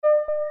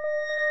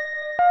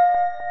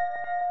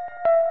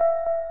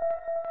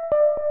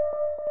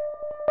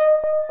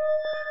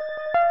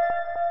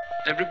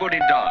Everybody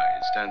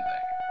dies, don't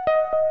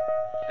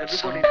they?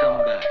 Everybody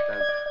come back, don't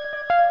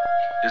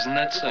they? Isn't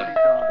that so?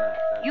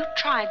 You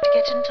tried to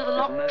get into the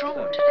locked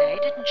drawer today,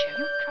 didn't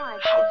you?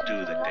 How do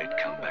the dead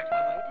come back,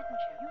 Mother?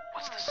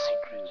 What's the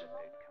secret?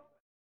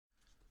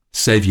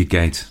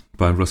 Saviourgate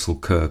by Russell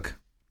Kirk.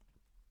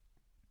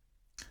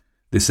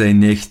 They say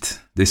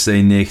nicht,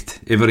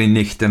 every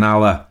nicht and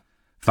hour,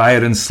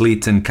 fire and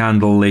sleet and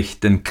candle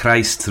licht, and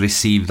Christ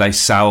receive thy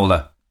soul.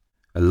 A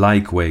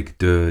like-wake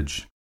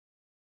dirge.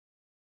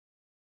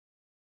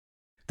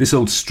 This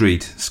old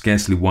street,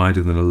 scarcely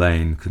wider than a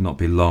lane, could not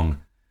be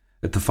long.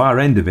 At the far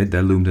end of it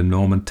there loomed a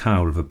Norman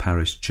tower of a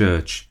parish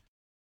church.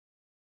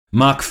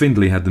 Mark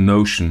Findlay had the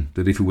notion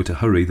that if he were to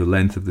hurry the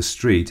length of the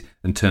street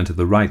and turn to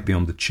the right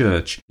beyond the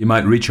church, he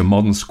might reach a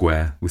modern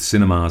square with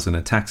cinemas and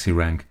a taxi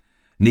rank.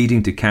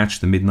 Needing to catch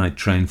the midnight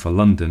train for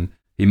London,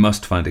 he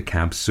must find a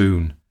cab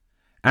soon.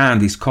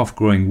 And, his cough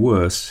growing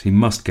worse, he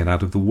must get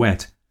out of the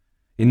wet.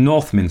 In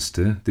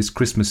Northminster, this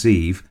Christmas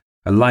Eve,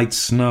 a light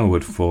snow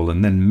had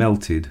fallen, then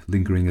melted,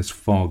 lingering as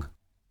fog.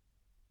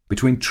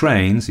 Between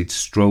trains, he'd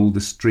strolled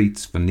the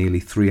streets for nearly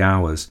 3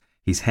 hours,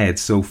 his head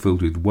so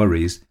filled with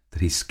worries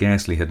that he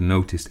scarcely had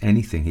noticed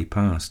anything he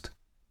passed.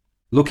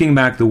 Looking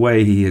back the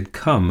way he had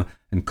come,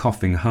 and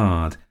coughing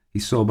hard, he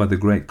saw by the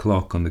great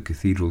clock on the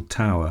cathedral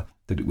tower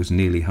that it was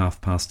nearly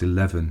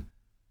 11:30.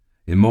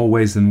 In more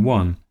ways than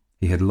one,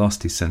 he had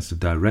lost his sense of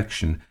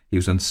direction. He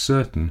was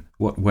uncertain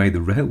what way the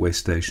railway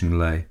station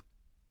lay.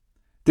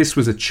 This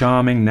was a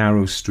charming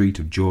narrow street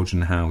of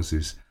Georgian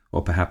houses,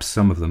 or perhaps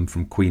some of them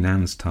from Queen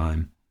Anne's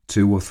time,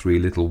 2 or 3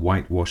 little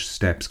whitewashed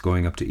steps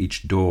going up to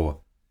each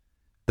door.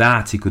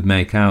 That he could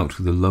make out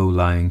through the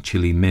low-lying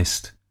chilly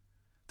mist.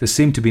 There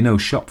seemed to be no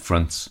shop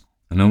fronts,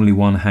 and only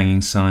one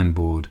hanging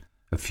signboard,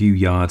 a few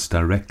yards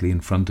directly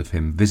in front of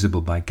him, visible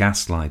by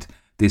gaslight,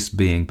 this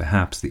being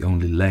perhaps the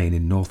only lane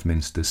in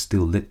Northminster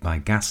still lit by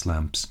gas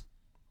lamps.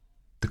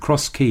 The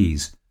Cross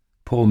Keys,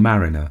 Paul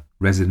Mariner,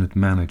 resident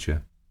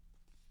manager.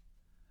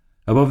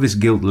 Above this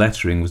gilt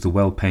lettering was the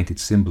well-painted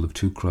symbol of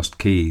 2 crossed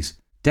keys.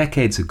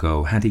 Decades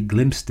ago had he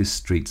glimpsed this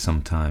street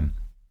sometime.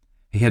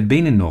 He had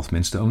been in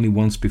Northminster only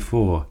once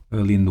before,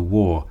 early in the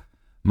war.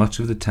 Much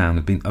of the town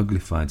had been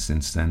uglified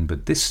since then,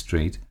 but this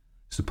street,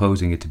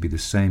 supposing it to be the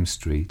same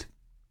street,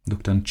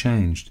 looked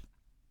unchanged.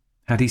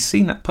 Had he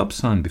seen that pub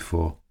sign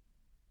before?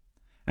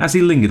 As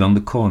he lingered on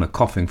the corner,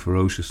 coughing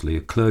ferociously,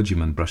 a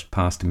clergyman brushed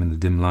past him in the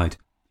dim light.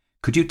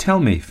 "Could you tell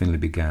me," Finlay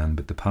began,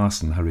 but the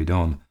parson hurried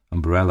on,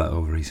 umbrella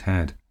over his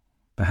head.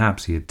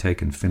 Perhaps he had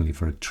taken Finlay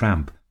for a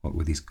tramp, what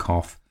with his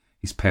cough,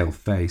 his pale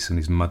face, and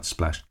his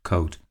mud-splashed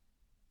coat.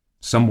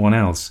 Someone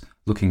else,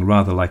 looking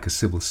rather like a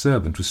civil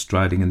servant, was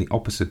striding in the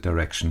opposite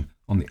direction,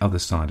 on the other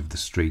side of the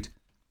street.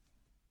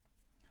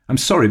 "I'm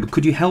sorry, but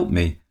could you help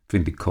me?"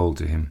 Finlay called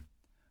to him.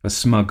 A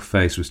smug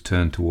face was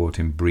turned toward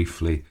him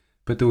briefly,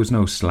 but there was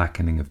no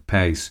slackening of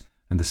pace,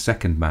 and the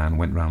second man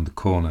went round the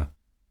corner.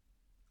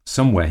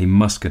 Somewhere he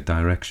must get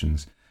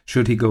directions.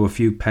 Should he go a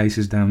few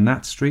paces down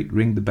that street,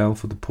 ring the bell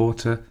for the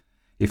porter,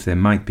 if there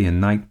might be a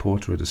night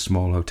porter at a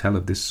small hotel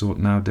of this sort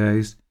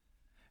nowadays,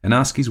 and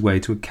ask his way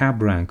to a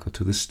cab rank or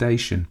to the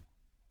station?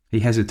 He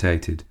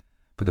hesitated.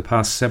 For the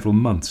past several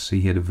months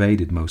he had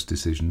evaded most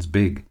decisions,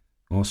 big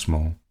or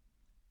small.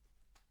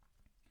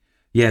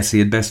 Yes, he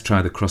had best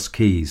try the Cross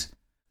Keys.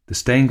 The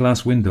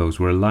stained-glass windows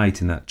were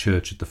alight in that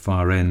church at the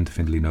far end,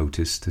 Findlay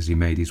noticed, as he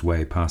made his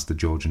way past the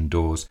Georgian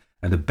doors,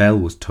 and a bell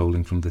was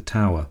tolling from the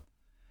tower.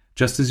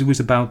 Just as he was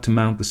about to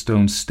mount the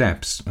stone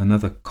steps,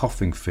 another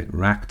coughing fit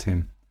racked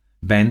him.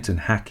 Bent and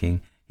hacking,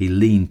 he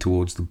leaned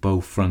towards the bow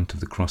front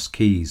of the Cross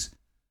Keys.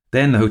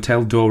 Then the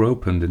hotel door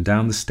opened, and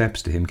down the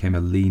steps to him came a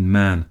lean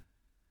man.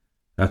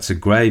 "That's a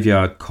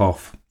graveyard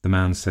cough," the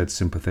man said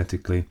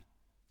sympathetically.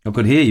 "I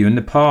could hear you in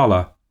the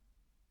parlour.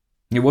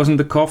 It wasn't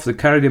the cough that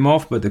carried him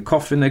off, but the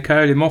coffin they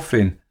carried him off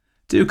in.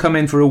 Do come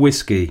in for a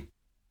whisky."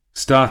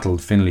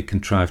 Startled, Finlay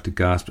contrived to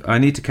gasp, "I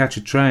need to catch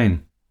a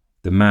train."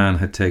 The man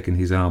had taken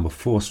his arm, a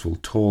forceful,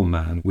 tall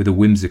man with a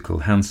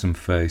whimsical, handsome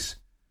face.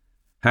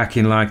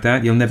 "Hacking like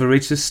that, you'll never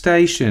reach the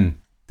station."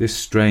 This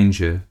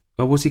stranger,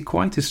 or was he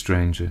quite a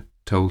stranger,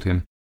 told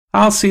him,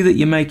 "I'll see that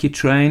you make your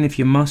train if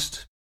you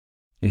must."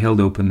 He held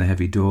open the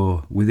heavy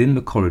door. Within,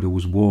 the corridor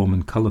was warm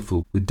and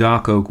colourful, with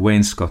dark oak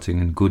wainscoting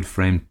and good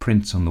framed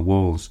prints on the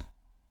walls.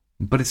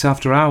 "But it's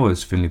after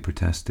hours," Finlay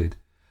protested.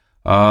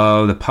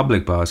 "Oh, the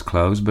public bar's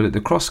closed, but at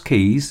the Cross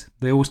Keys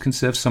they always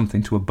conserve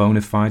something to a bona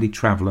fide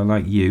traveller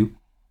like you."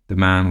 The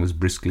man was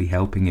briskly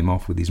helping him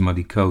off with his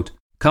muddy coat.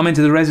 "Come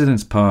into the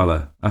residence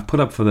parlour. I've put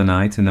up for the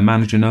night, and the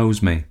manager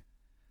knows me."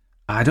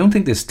 "I don't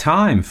think there's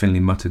time," Finlay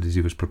muttered as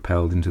he was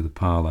propelled into the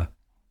parlour.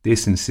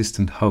 This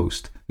insistent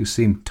host, who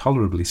seemed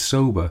tolerably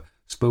sober,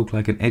 spoke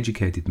like an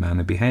educated man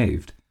and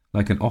behaved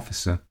like an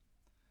officer.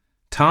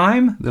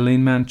 "Time?" the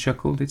lean man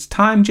chuckled. "It's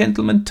time,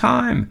 gentlemen,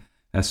 time.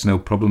 That's no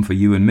problem for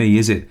you and me,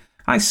 is it?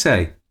 I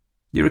say,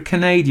 you're a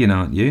Canadian,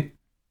 aren't you?"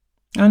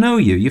 "I know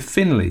you. You're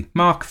Finlay,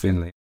 Mark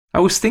Finlay. I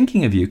was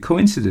thinking of you.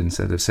 Coincidence,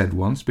 I'd have said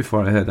once,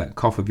 before I heard that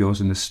cough of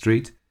yours in the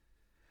street."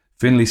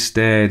 Finlay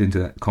stared into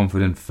that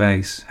confident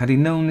face. Had he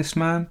known this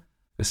man?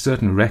 A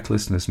certain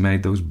recklessness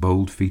made those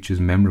bold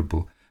features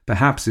memorable.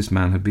 Perhaps this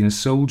man had been a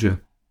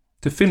soldier.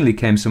 To Finlay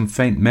came some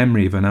faint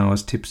memory of an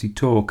hour's tipsy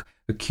talk,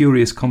 a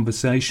curious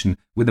conversation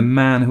with a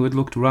man who had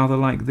looked rather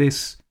like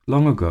this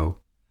long ago.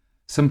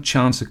 Some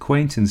chance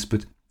acquaintance,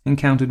 but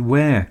encountered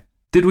where?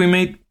 "Did we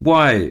meet?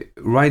 Why,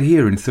 right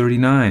here in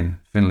 39,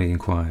 Finlay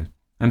inquired.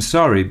 "I'm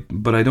sorry,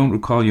 but I don't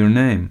recall your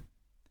name."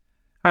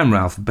 "I'm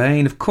Ralph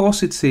Bain. Of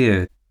course it's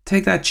here.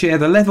 Take that chair,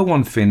 the leather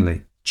one,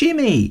 Finlay."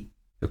 "Jimmy!"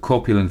 A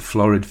corpulent,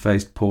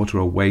 florid-faced porter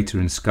or waiter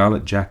in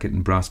scarlet jacket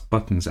and brass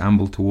buttons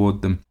ambled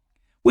toward them.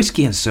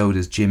 "Whiskey and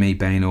sodas, Jimmy,"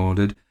 Bain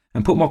ordered,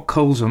 "and put more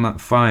coals on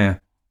that fire.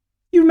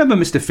 You remember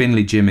Mr.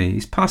 Finlay, Jimmy?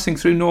 He's passing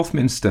through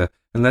Northminster,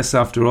 unless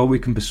after all we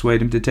can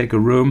persuade him to take a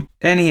room.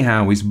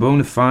 Anyhow, he's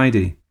bona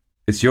fide."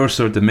 "It's your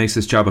sort that makes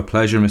this job a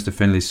pleasure, Mr.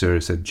 Finlay, sir,"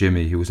 said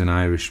Jimmy, who was an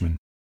Irishman.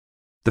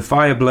 The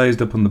fire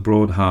blazed up on the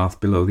broad hearth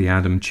below the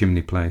Adam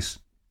chimney place.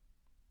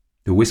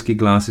 The whisky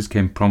glasses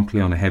came promptly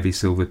on a heavy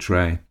silver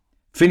tray.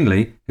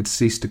 Finlay had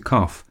ceased to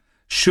cough.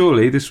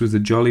 Surely this was the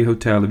jolly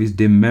hotel of his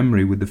dim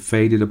memory, with the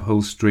faded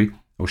upholstery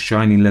or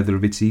shiny leather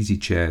of its easy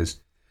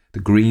chairs, the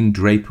green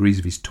draperies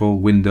of his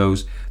tall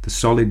windows, the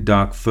solid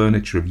dark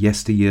furniture of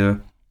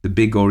yesteryear, the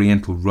big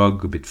oriental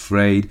rug a bit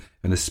frayed,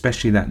 and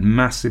especially that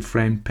massive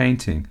framed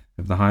painting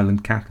of the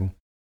Highland cattle.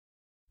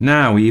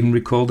 Now he even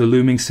recalled the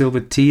looming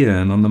silver tea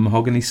urn on the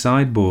mahogany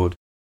sideboard.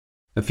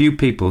 A few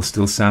people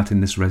still sat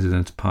in this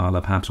residence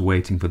parlour, perhaps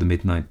waiting for the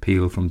midnight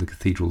peal from the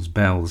cathedral's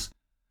bells.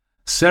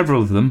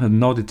 Several of them had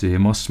nodded to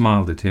him or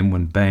smiled at him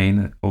when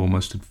Bain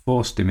almost had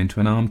forced him into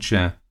an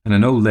armchair, and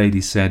an old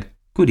lady said,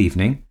 "Good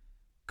evening."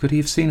 Could he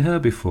have seen her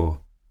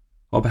before?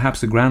 Or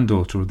perhaps the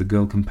granddaughter of the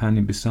girl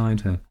companion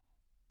beside her?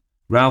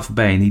 Ralph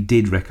Bain he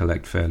did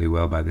recollect fairly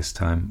well by this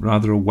time.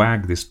 Rather a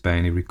wag, this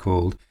Bain, he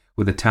recalled,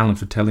 with a talent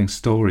for telling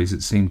stories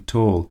that seemed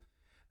tall.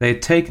 They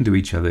had taken to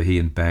each other, he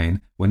and Bain,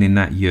 when in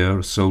that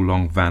year so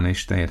long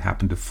vanished they had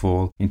happened to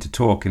fall into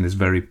talk in this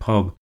very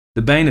pub.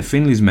 The Bain of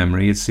Finlay's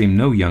memory had seemed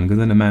no younger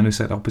than a man who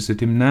sat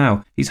opposite him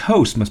now. His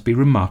host must be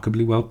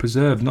remarkably well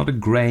preserved, not a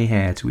grey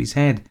hair to his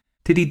head.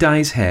 Did he dye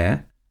his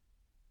hair?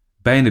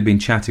 Bain had been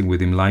chatting with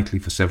him lightly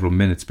for several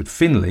minutes, but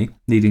Finlay,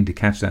 needing to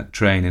catch that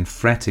train and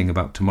fretting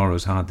about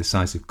tomorrow's hard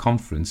decisive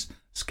conference,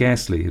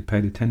 scarcely had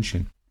paid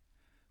attention.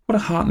 What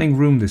a heartening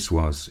room this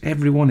was,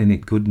 everyone in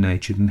it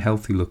good-natured and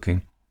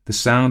healthy-looking. The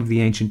sound of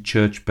the ancient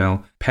church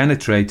bell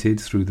penetrated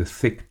through the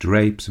thick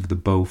drapes of the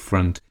bow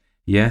front.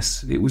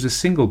 Yes, it was a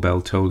single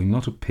bell tolling,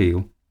 not a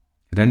peal.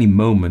 At any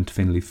moment,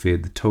 Finlay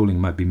feared the tolling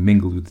might be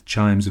mingled with the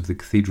chimes of the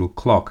cathedral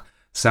clock,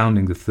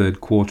 sounding the third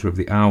quarter of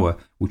the hour,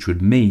 which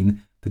would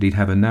mean that he'd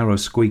have a narrow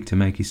squeak to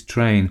make his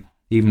train,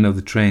 even though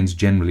the trains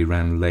generally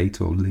ran late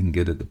or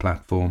lingered at the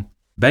platform.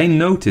 Bain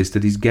noticed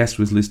that his guest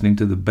was listening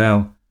to the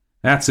bell.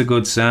 "That's a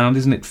good sound,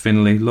 isn't it,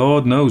 Finlay?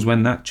 Lord knows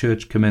when that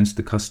church commenced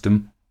the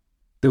custom.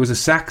 There was a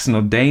Saxon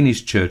or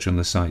Danish church on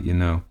the site, you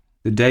know.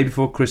 The day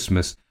before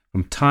Christmas,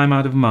 from time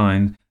out of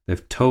mind,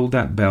 they've tolled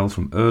that bell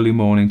from early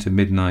morning to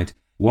midnight,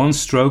 one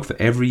stroke for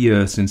every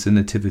year since the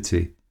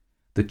Nativity.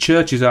 The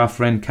church is our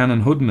friend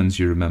Canon Hoodman's,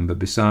 you remember,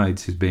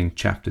 besides his being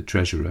chapter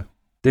treasurer.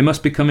 They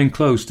must be coming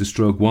close to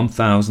stroke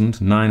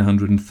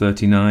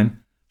 1939.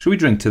 Shall we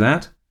drink to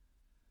that?"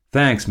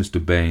 "Thanks,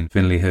 Mr. Bain,"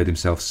 Finlay heard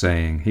himself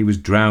saying. He was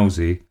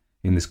drowsy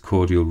in this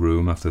cordial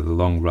room after the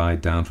long ride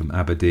down from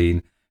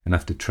Aberdeen and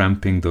after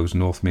tramping those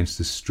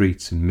Northminster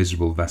streets in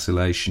miserable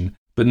vacillation.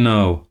 "But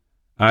no,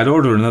 I'd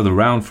order another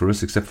round for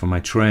us except for my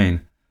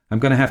train. I'm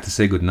going to have to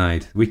say good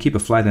night. We keep a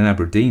flight in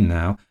Aberdeen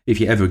now.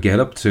 If you ever get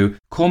up to,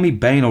 call me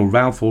Bain or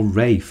Ralph or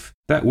Rafe.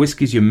 That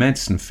whisky's your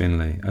medicine,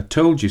 Finlay. I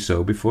told you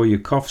so before your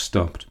cough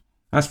stopped.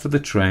 As for the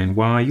train,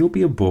 why, you'll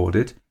be aboard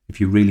it, if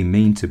you really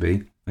mean to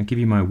be. I give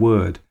you my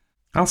word.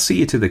 I'll see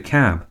you to the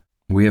cab."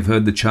 "We have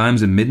heard the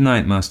chimes of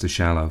midnight, Master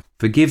Shallow.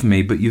 Forgive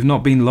me, but you've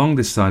not been long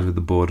this side of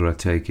the border, I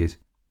take it."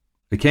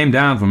 "I came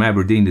down from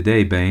Aberdeen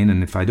today, Bain,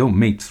 and if I don't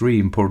meet 3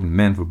 important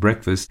men for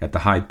breakfast at the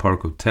Hyde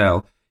Park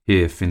Hotel,"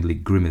 here Finlay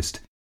grimaced,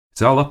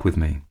 "it's all up with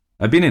me.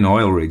 I've been in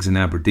oil rigs in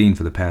Aberdeen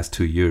for the past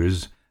 2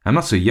 years. I'm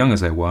not so young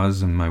as I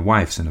was, and my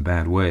wife's in a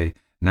bad way.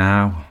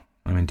 Now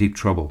I'm in deep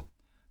trouble.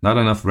 Not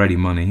enough ready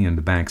money, and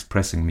the bank's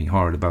pressing me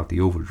hard about the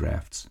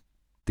overdrafts."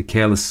 The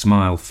careless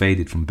smile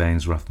faded from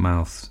Bain's rough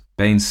mouth.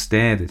 Bain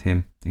stared at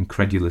him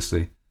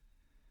incredulously.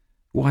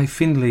 "Why,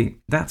 Finlay,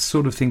 that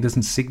sort of thing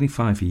doesn't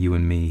signify for you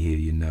and me here,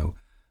 you know.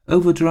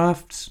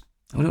 Overdrafts?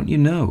 Oh, don't you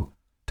know?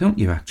 Don't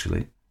you,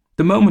 actually?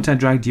 The moment I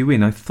dragged you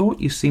in, I thought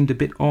you seemed a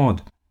bit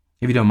odd.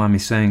 If you don't mind me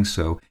saying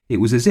so, it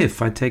was as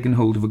if I'd taken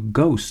hold of a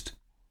ghost.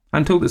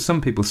 I'm told that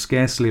some people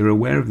scarcely are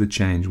aware of the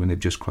change when they've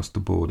just crossed the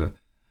border.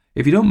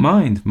 If you don't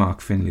mind,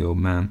 Mark Finlay, old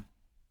man,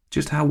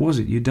 just how was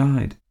it you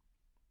died?"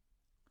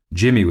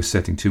 Jimmy was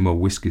setting 2 more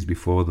whiskies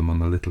before them on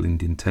the little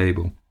Indian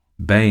table.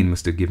 Bain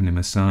must have given him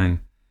a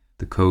sign.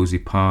 The cosy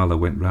parlour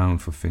went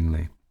round for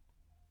Finlay.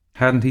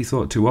 Hadn't he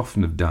thought too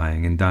often of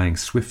dying, and dying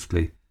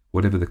swiftly,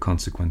 whatever the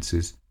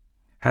consequences?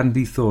 Hadn't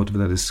he thought of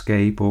that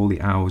escape all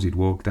the hours he'd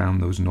walked down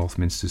those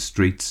Northminster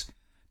streets?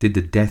 Did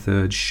the death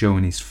urge show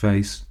in his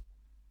face?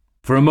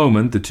 For a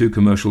moment the 2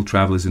 commercial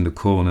travellers in the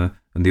corner,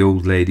 and the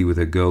old lady with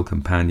her girl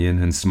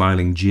companion and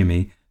smiling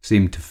Jimmy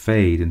seemed to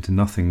fade into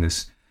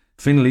nothingness.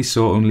 Finlay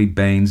saw only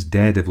Bain's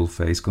daredevil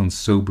face, gone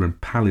sober and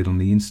pallid on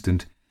the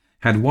instant.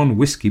 Had one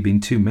whisky been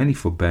too many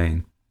for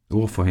Bain,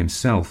 or for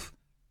himself?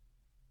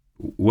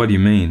 "What do you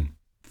mean?"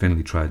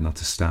 Finlay tried not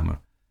to stammer.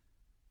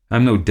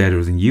 "I'm no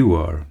deader than you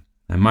are.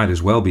 I might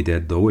as well be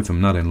dead, though, if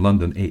I'm not in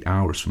London 8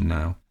 hours from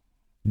now."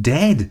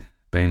 "Dead?"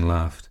 Bain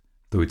laughed,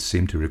 though it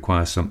seemed to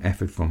require some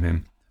effort from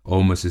him,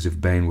 almost as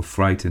if Bain were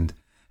frightened.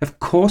 "Of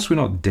course we're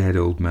not dead,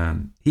 old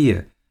man.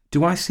 Here,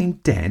 do I seem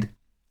dead?"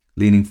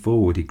 Leaning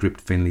forward, he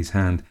gripped Finlay's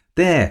hand.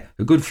 "There,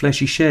 a good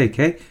fleshy shake,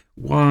 eh?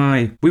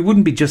 Why, we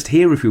wouldn't be just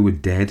here if we were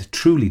dead,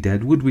 truly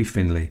dead, would we,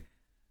 Finlay?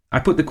 I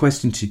put the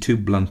question to you too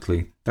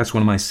bluntly. That's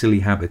one of my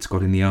silly habits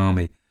got in the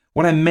army.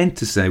 What I meant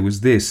to say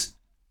was this.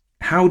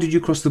 How did you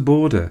cross the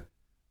border?"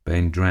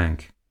 Bain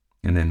drank,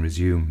 and then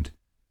resumed.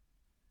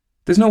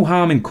 "There's no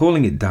harm in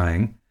calling it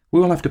dying.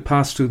 We all have to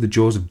pass through the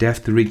jaws of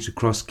death to reach the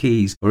Cross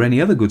Keys, or any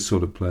other good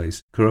sort of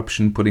place.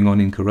 Corruption putting on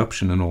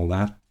incorruption and all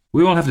that.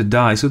 We all have to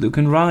die so that we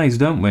can rise,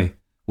 don't we?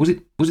 Was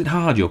it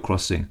hard, your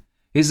crossing?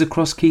 Is the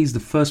Cross Keys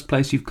the first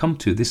place you've come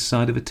to this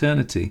side of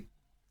eternity?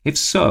 If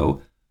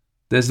so,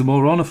 there's the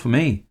more honour for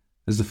me,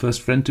 as the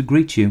first friend to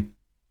greet you."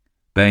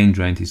 Bain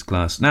drained his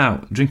glass.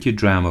 "Now, drink your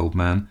dram, old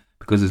man,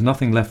 because there's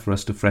nothing left for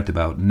us to fret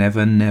about.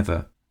 Never,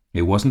 never.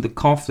 It wasn't the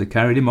cough that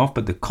carried him off,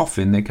 but the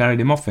coffin they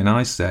carried him off in,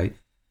 I say.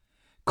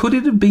 Could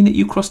it have been that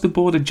you crossed the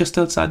border just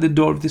outside the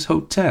door of this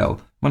hotel,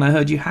 when I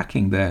heard you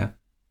hacking there?"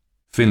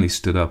 Finlay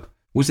stood up.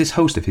 Was this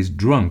host of his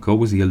drunk, or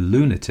was he a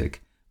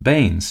lunatic?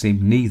 Bain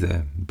seemed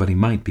neither, but he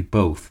might be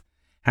both.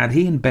 Had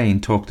he and Bain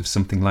talked of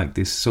something like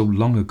this so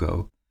long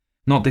ago?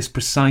 Not this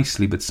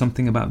precisely, but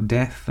something about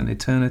death and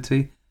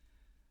eternity?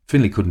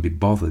 Finlay couldn't be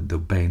bothered, though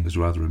Bain was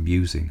rather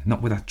amusing,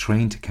 not with that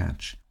train to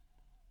catch.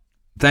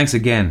 "Thanks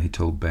again," he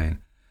told Bain.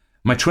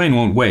 "My train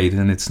won't wait,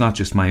 and it's not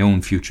just my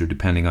own future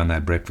depending on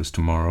that breakfast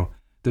tomorrow.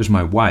 There's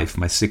my wife,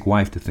 my sick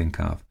wife, to think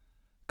of.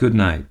 Good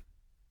night.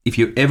 If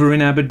you're ever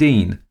in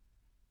Aberdeen—"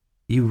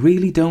 "You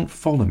really don't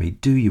follow me,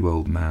 do you,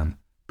 old man?"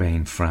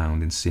 Bain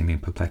frowned in seeming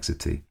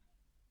perplexity.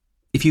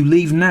 "If you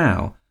leave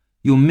now,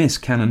 you'll miss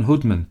Canon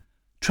Hoodman.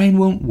 Train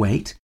won't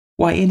wait.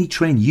 Why, any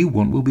train you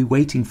want will be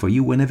waiting for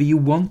you whenever you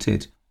want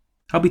it.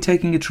 I'll be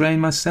taking a train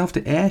myself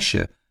to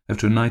Ayrshire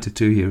after a night or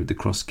two here at the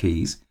Cross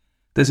Keys.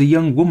 There's a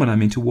young woman I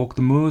mean to walk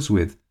the moors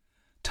with.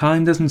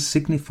 Time doesn't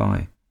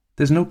signify.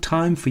 There's no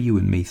time for you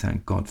and me,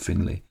 thank God,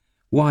 Finlay.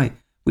 Why,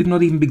 we've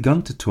not even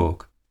begun to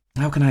talk.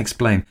 How can I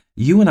explain?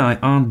 You and I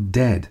aren't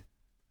dead,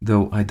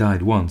 though I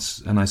died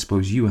once, and I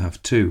suppose you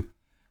have too.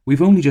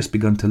 We've only just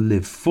begun to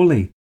live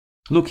fully.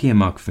 Look here,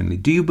 Mark Finlay,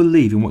 do you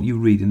believe in what you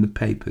read in the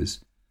papers?"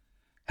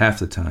 "Half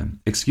the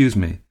time. Excuse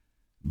me,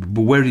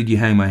 but where did you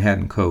hang my hat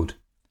and coat?"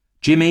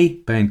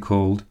 "Jimmy," Bain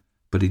called,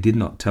 but he did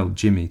not tell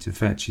Jimmy to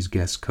fetch his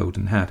guest's coat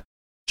and hat.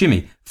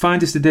 "Jimmy,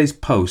 find us today's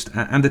Post,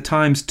 and the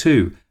Times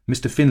too.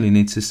 Mr. Finlay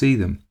needs to see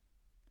them."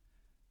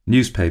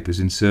 Newspapers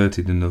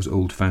inserted in those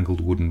old-fangled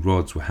wooden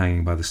rods were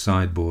hanging by the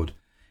sideboard.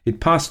 It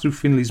passed through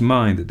Finlay's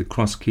mind that the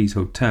Cross Keys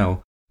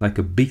Hotel, like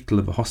a beetle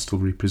of a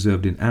hostelry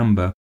preserved in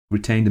amber,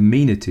 retained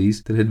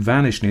amenities that had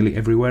vanished nearly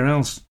everywhere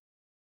else.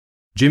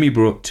 Jimmy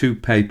brought 2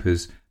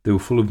 papers. They were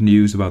full of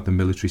news about the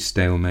military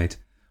stalemate.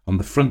 On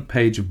the front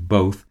page of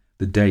both,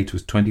 the date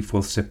was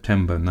 24th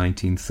September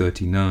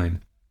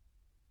 1939.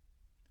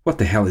 "What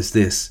the hell is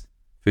this?"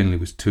 Finlay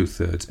was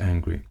 2/3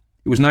 angry.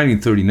 "It was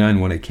 1939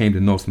 when I came to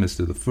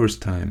Northminster the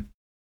first time."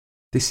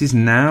 "This is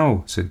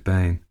now," said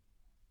Bain.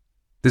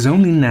 "There's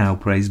only now,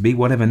 praise be,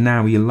 whatever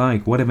now you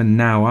like, whatever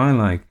now I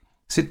like.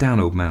 Sit down,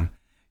 old man.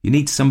 You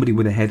need somebody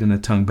with a head and a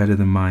tongue better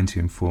than mine to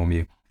inform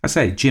you. I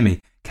say,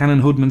 Jimmy,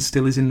 Canon Hoodman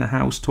still is in the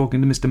house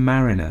talking to Mr.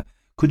 Mariner.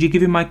 Could you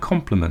give him my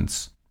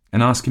compliments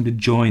and ask him to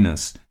join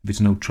us, if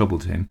it's no trouble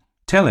to him?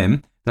 Tell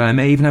him that I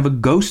may even have a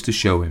ghost to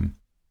show him."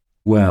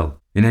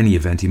 Well, in any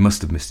event, he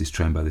must have missed his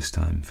train by this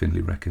time,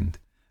 Finlay reckoned.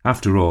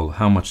 After all,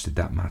 how much did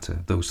that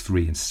matter? Those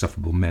 3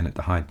 insufferable men at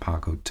the Hyde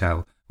Park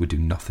Hotel would do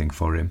nothing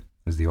for him,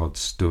 as the odds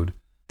stood.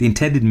 The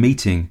intended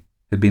meeting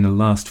had been a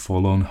last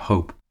forlorn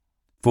hope.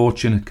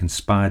 Fortune had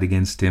conspired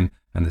against him,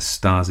 and the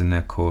stars in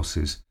their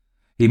courses.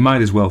 He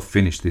might as well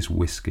finish this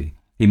whisky.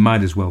 He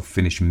might as well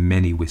finish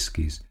many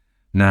whiskies.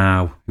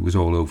 Now it was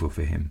all over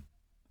for him,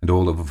 and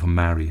all over for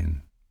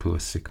Marion, poor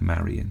sick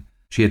Marion.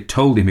 She had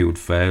told him he would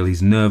fail,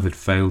 his nerve had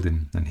failed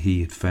him, and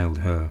he had failed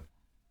her.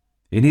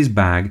 In his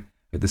bag,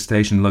 at the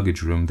station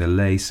luggage room, there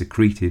lay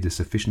secreted a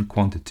sufficient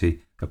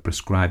quantity of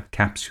prescribed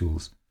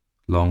capsules,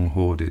 long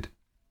hoarded.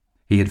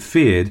 He had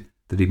feared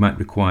that he might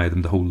require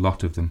them, the whole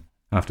lot of them,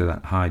 after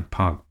that Hyde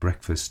Park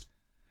breakfast.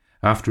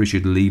 After he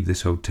should leave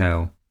this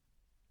hotel,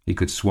 he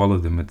could swallow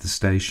them at the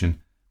station,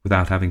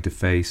 without having to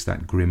face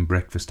that grim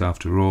breakfast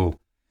after all.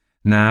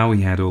 Now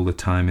he had all the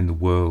time in the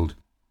world.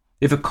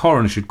 If a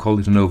coroner should call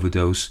it an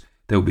overdose,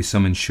 there would be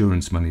some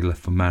insurance money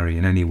left for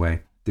Marion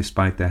anyway,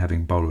 despite their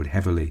having borrowed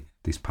heavily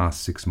these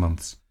past 6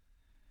 months.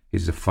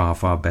 It is a far,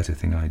 far better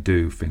thing I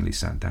do. Finlay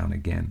sat down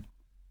again.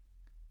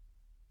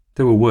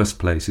 There were worse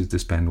places to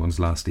spend one's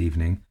last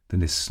evening than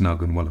this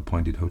snug and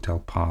well-appointed hotel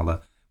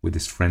parlour, with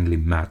this friendly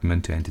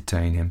madman to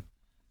entertain him.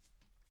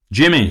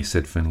 "Jimmy,"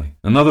 said Finlay,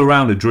 "another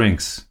round of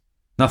drinks.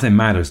 Nothing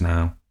matters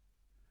now."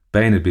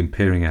 Bain had been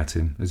peering at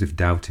him, as if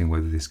doubting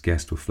whether this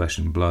guest were flesh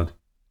and blood.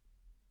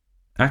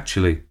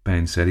 "Actually,"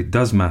 Bain said, "it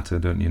does matter,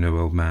 don't you know,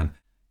 old man?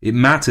 It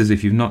matters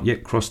if you've not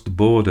yet crossed the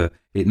border.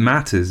 It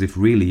matters if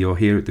really you're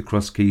here at the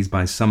Cross Keys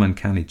by some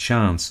uncanny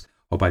chance,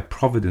 or by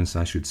providence,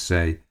 I should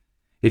say.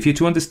 If you're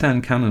to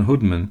understand Canon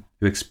Hoodman,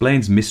 who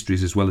explains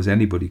mysteries as well as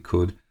anybody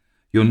could,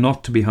 you're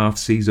not to be half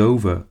seas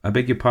over. I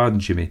beg your pardon,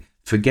 Jimmy.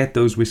 Forget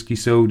those whiskey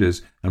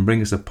sodas and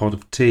bring us a pot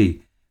of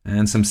tea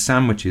and some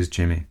sandwiches,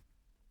 Jimmy."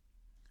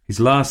 His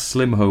last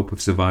slim hope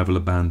of survival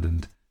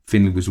abandoned,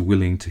 Finlay was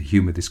willing to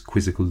humour this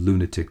quizzical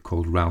lunatic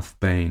called Ralph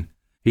Bain.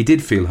 He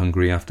did feel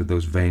hungry after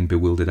those vain,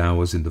 bewildered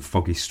hours in the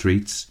foggy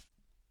streets.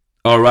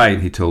 "All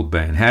right," he told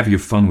Bain, "have your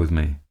fun with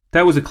me.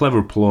 That was a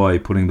clever ploy,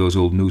 putting those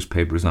old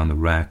newspapers on the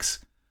racks.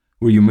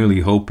 Were you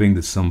merely hoping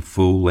that some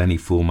fool, any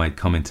fool, might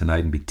come in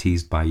tonight and be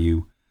teased by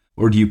you?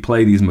 Or do you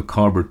play these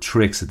macabre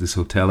tricks at this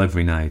hotel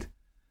every night?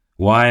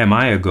 Why am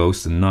I a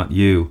ghost and not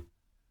you?"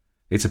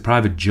 "It's a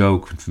private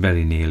joke,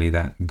 very nearly,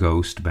 that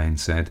ghost," Bain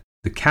said.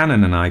 "The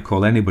Canon and I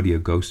call anybody a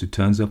ghost who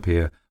turns up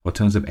here, or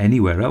turns up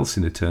anywhere else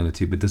in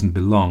eternity but doesn't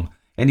belong.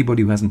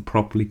 Anybody who hasn't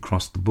properly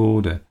crossed the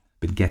border,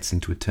 but gets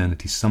into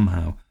eternity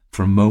somehow,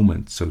 for a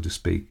moment, so to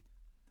speak,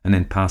 and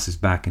then passes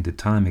back into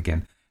time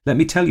again. Let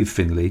me tell you,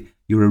 Finlay,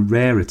 you're a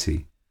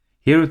rarity.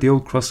 Here at the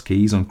Old Cross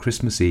Keys on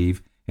Christmas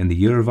Eve, in the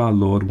year of our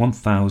Lord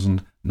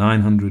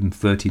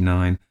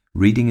 1939,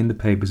 reading in the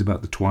papers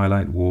about the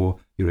Twilight War,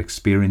 you're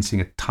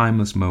experiencing a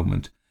timeless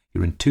moment.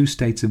 You're in two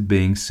states of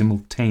being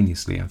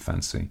simultaneously, I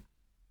fancy."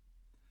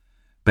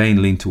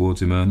 Bain leaned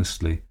towards him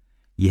earnestly.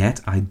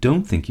 "Yet I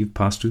don't think you've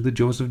passed through the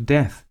jaws of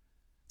death.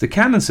 The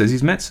Canon says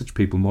he's met such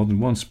people more than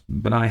once,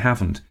 but I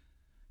haven't.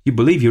 You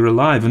believe you're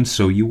alive, and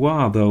so you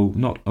are, though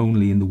not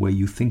only in the way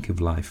you think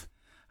of life.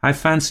 I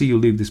fancy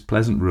you'll leave this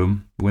pleasant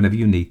room whenever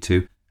you need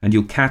to, and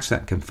you'll catch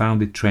that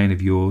confounded train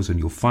of yours, and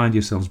you'll find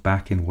yourselves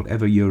back in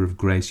whatever year of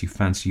grace you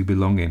fancy you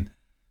belong in.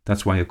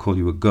 That's why I call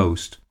you a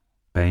ghost."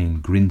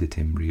 Bain grinned at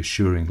him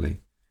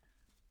reassuringly.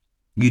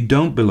 "You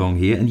don't belong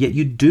here, and yet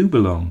you do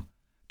belong.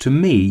 To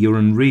me, you're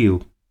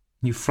unreal.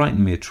 You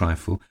frighten me a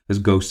trifle, as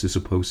ghosts are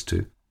supposed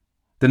to.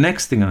 The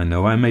next thing I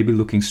know, I may be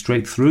looking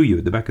straight through you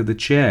at the back of the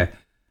chair.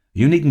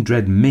 You needn't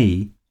dread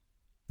me.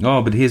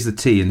 Oh, but here's the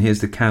tea, and here's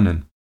the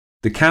Canon."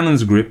 The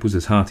Canon's grip was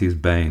as hearty as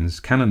Bain's.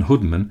 Canon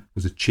Hoodman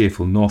was a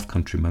cheerful North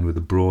Countryman with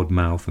a broad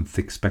mouth and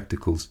thick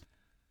spectacles.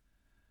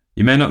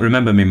 "You may not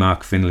remember me,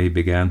 Mark Finlay," he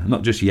began.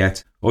 "Not just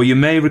yet. Or you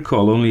may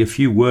recall only a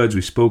few words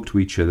we spoke to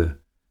each other.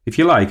 If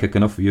you like, I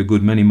can offer you a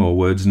good many more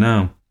words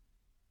now."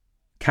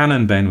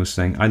 "Canon," Bain was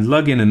saying, "I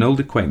lug in an old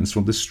acquaintance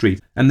from the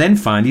street, and then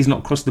find he's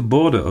not crossed the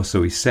border, or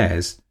so he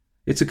says.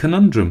 It's a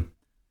conundrum.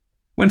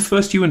 When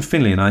first you and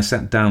Finlay and I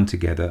sat down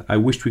together, I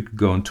wished we could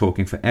go on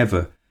talking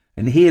forever,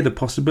 and here the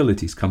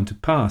possibilities come to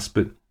pass,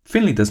 but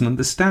Finlay doesn't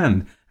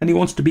understand, and he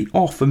wants to be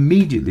off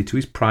immediately to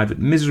his private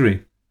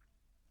misery."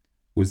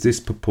 Was this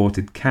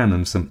purported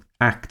Canon some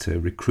actor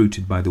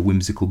recruited by the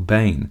whimsical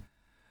Bain?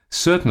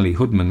 Certainly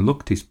Hoodman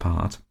looked his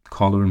part,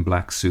 collar and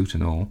black suit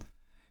and all.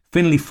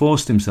 Finlay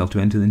forced himself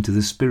to enter into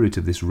the spirit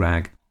of this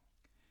rag.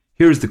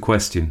 "Here is the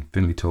question,"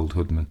 Finlay told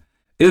Hoodman.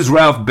 "Is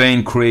Ralph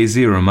Bain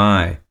crazy, or am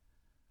I?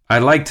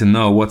 I'd like to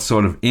know what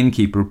sort of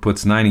innkeeper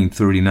puts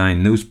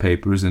 1939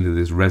 newspapers into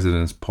this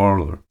residence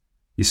parlour."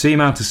 "You seem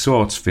out of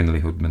sorts,"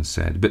 Finlay, Hoodman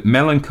said, "but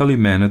melancholy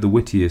men are the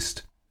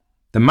wittiest.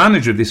 The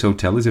manager of this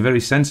hotel is a very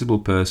sensible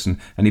person,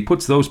 and he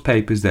puts those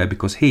papers there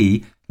because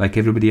he, like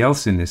everybody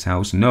else in this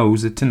house,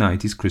 knows that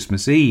tonight is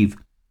Christmas Eve.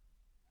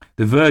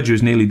 The verger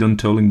is nearly done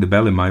tolling the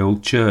bell in my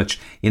old church,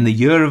 in the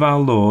year of our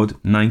Lord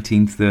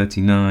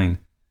 1939.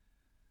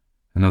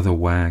 Another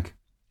wag.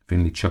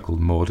 Finlay chuckled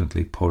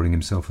mordantly, pouring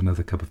himself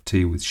another cup of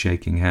tea with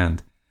shaking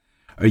hand.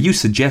 "Are you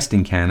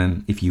suggesting,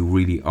 Canon, if you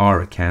really are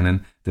a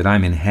Canon, that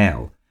I'm in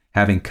hell,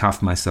 having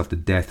coughed myself to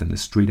death in the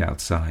street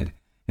outside,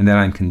 and that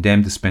I'm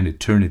condemned to spend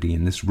eternity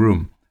in this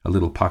room, a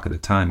little pocket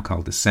of time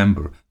called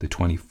December the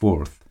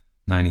 24th,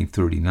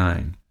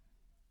 1939.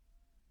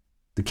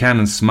 The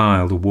Canon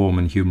smiled, a warm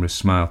and humorous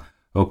smile.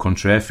 "Au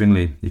contraire,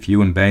 Finlay, if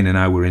you and Bain and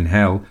I were in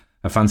hell,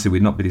 I fancy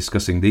we'd not be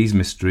discussing these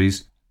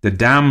mysteries. The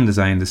damned, as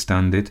I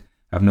understand it,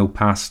 have no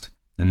past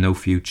and no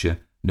future,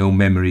 no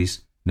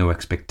memories, no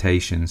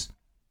expectations.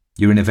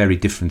 You're in a very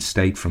different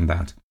state from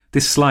that.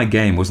 This sly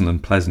game wasn't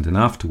unpleasant, and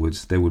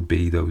afterwards there would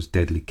be those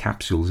deadly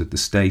capsules at the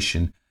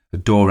station, a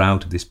door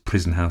out of this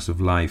prison house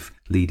of life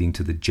leading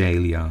to the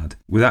jail yard.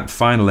 With that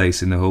final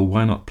ace in the hole,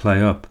 why not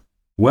play up?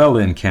 Well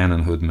then,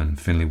 Canon Hoodman,"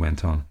 Finlay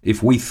went on,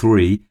 "if we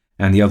three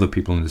and the other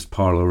people in this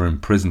parlour are in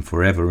prison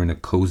forever in a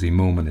cosy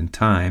moment in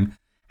time,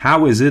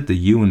 how is it that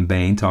you and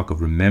Bain talk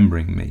of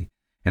remembering me?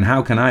 And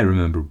how can I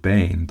remember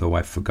Bain, though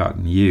I've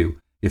forgotten you,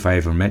 if I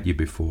ever met you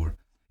before?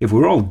 If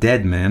we're all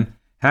dead men,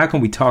 how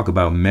can we talk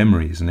about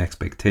memories and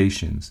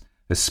expectations,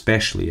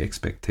 especially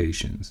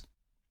expectations?"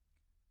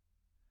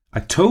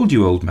 "I told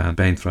you, old man,"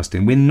 Bain thrust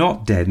in, "we're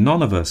not dead,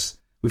 none of us.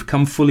 We've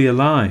come fully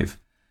alive.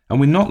 And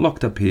we're not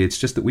locked up here, it's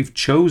just that we've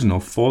chosen or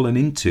fallen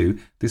into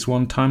this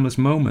one timeless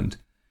moment.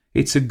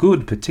 It's a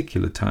good,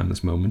 particular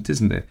timeless moment,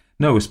 isn't it?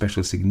 No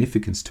special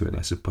significance to it,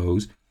 I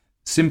suppose.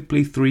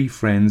 Simply three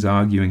friends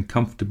arguing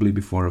comfortably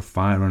before a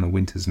fire on a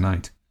winter's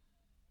night.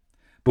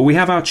 But we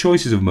have our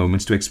choices of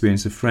moments to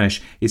experience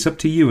afresh. It's up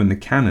to you and the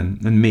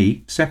canon, and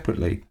me,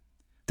 separately.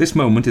 This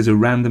moment is a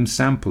random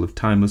sample of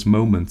timeless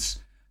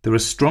moments. There are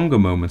stronger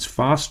moments,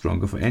 far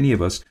stronger for any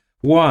of us.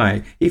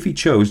 Why, if he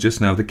chose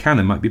just now, the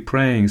canon might be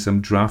praying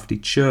some drafty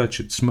church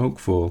at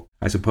Smokefall,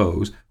 I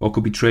suppose, or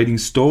could be trading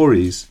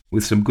stories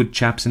with some good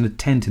chaps in a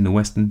tent in the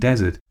western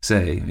desert,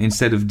 say,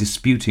 instead of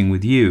disputing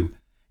with you.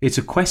 It's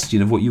a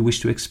question of what you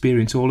wish to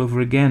experience all over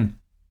again.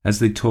 As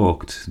they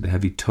talked, the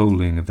heavy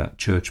tolling of that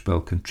church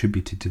bell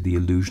contributed to the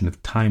illusion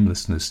of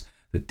timelessness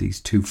that these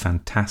two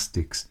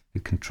fantastics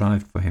had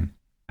contrived for him.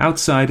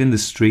 Outside in the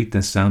street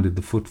there sounded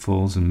the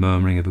footfalls and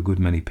murmuring of a good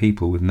many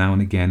people, with now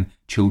and again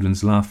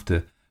children's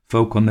laughter,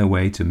 folk on their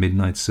way to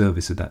midnight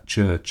service at that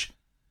church.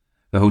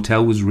 The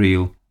hotel was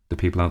real, the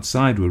people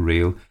outside were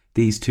real,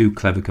 these two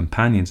clever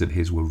companions of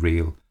his were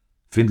real.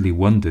 Findlay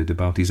wondered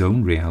about his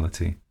own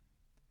reality.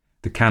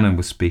 The canon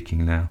was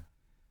speaking now.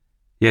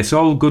 Yes,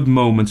 all good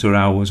moments or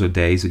hours or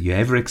days that you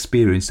ever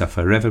experienced are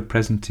forever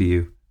present to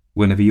you,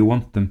 whenever you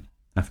want them,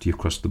 after you've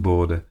crossed the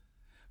border.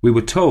 We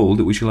were told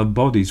that we shall have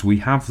bodies, we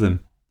have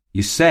them.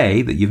 You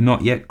say that you've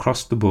not yet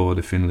crossed the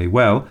border, Findlay.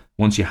 Well,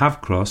 once you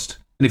have crossed,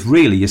 and if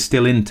really you're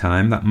still in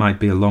time, that might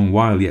be a long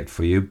while yet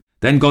for you,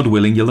 then God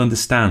willing you'll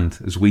understand,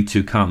 as we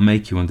two can't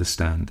make you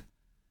understand.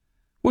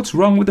 What's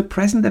wrong with the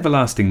present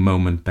everlasting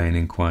moment? Bain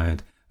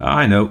inquired.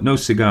 I know, no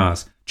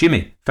cigars.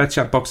 Jimmy, fetch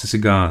that box of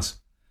cigars.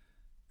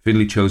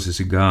 Findlay chose a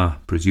cigar,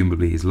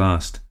 presumably his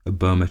last, a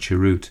Burma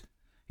cheroot.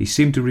 He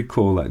seemed to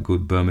recall that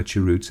good Burma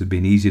cheroots had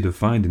been easier to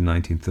find in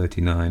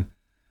 1939.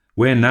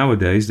 Where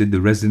nowadays did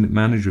the resident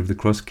manager of the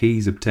Cross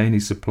Keys obtain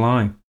his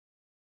supply?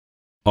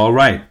 All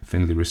right,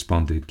 Findlay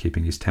responded,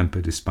 keeping his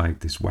temper despite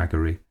this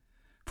waggery.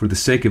 For the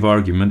sake of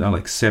argument, I'll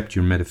accept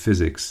your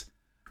metaphysics.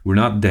 We're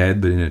not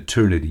dead, but in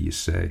eternity, you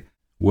say.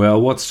 Well,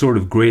 what sort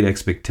of great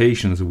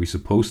expectations are we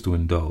supposed to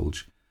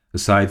indulge,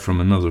 aside from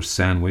another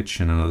sandwich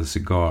and another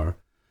cigar?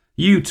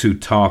 You two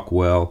talk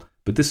well,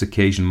 but this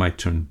occasion might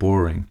turn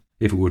boring,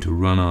 if it were to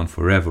run on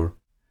forever.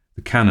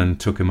 The canon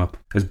took him up.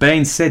 As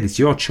Bain said, it's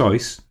your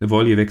choice, of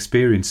all you've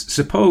experienced.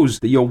 Suppose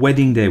that your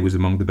wedding day was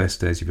among the best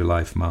days of your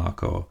life,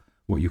 Mark, or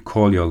what you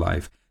call your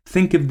life.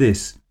 Think of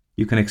this.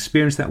 You can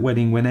experience that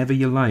wedding whenever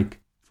you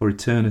like, for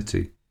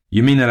eternity.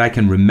 You mean that I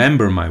can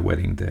remember my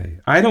wedding day?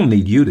 I don't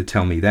need you to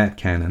tell me that,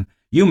 canon.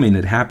 You mean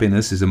that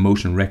happiness is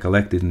emotion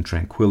recollected in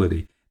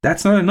tranquility.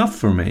 That's not enough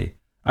for me.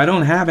 I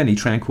don't have any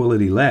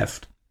tranquility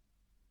left.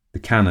 The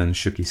canon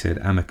shook his head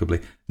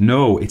amicably.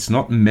 No, it's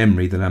not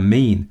memory that I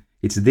mean.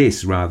 It's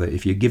this, rather.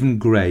 If you're given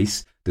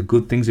grace, the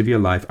good things of your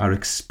life are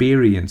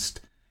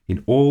experienced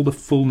in all the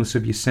fullness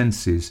of your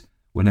senses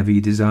whenever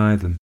you desire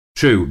them.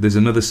 True, there's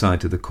another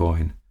side to the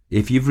coin.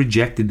 If you've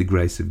rejected the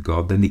grace of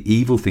God, then the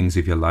evil things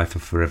of your life are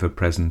forever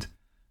present,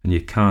 and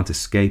you can't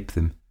escape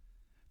them.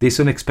 This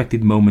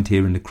unexpected moment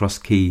here in the Cross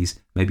Keys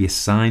may be a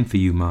sign for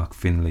you, Mark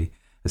Findlay,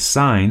 a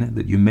sign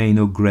that you may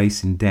know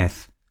grace in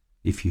death,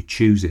 if you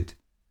choose it.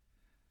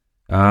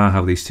 Ah,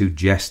 how these two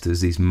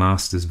jesters, these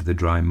masters of the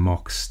dry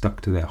mock,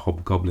 stuck to their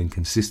hobgoblin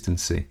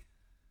consistency.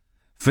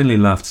 Findlay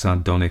laughed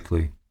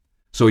sardonically.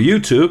 So you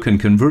two can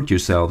convert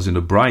yourselves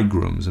into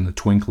bridegrooms in the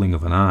twinkling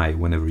of an eye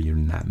whenever you're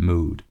in that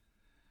mood.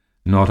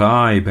 Not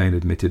I, Bain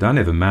admitted. I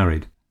never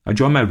married. I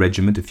joined my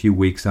regiment a few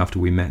weeks after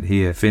we met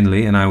here,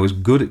 Findlay, and I was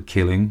good at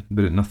killing,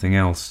 but at nothing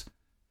else.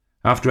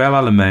 After El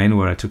Alamein,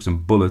 where I took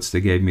some bullets,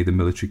 they gave me the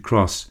military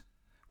cross.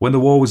 When the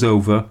war was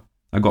over,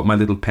 I got my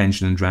little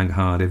pension and drank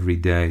hard every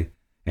day.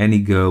 Any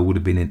girl would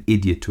have been an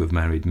idiot to have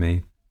married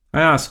me.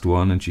 I asked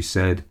one, and she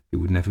said it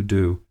would never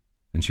do,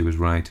 and she was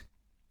right.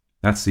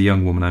 That's the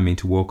young woman I mean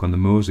to walk on the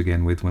moors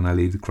again with when I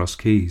leave the Cross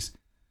Keys.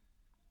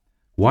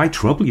 Why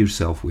trouble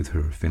yourself with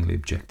her? Findlay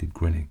objected,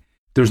 grinning.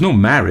 There's no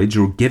marriage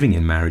or giving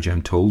in marriage,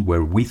 I'm told,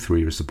 where we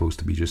three are supposed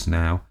to be just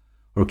now.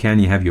 Or can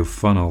you have your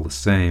fun all the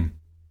same?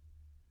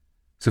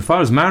 So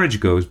far as marriage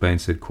goes, Bain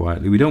said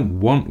quietly, we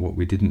don't want what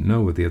we didn't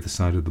know at the other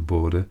side of the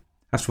border.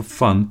 As for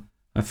fun,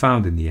 I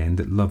found in the end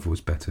that love was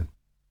better.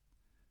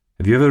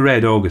 Have you ever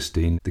read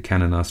Augustine? The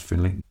canon asked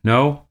Findlay.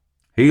 No,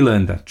 he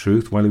learned that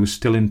truth while he was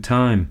still in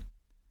time.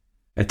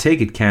 I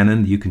take it,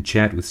 canon, that you can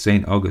chat with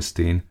St.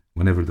 Augustine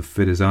whenever the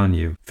fit is on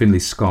you. Findlay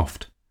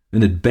scoffed.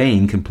 And that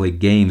Bain can play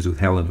games with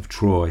Helen of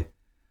Troy.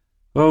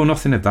 Oh,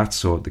 nothing of that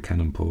sort, the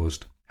canon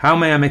paused. How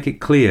may I make it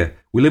clear?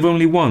 We live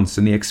only once,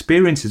 and the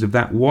experiences of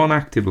that one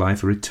active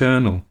life are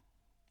eternal.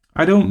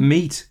 I don't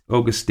meet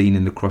Augustine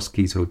in the Cross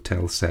Keys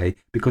Hotel, say,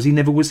 because he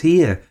never was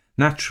here,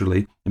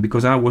 naturally, and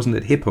because I wasn't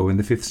at Hippo in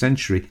the 5th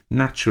century,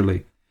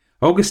 naturally.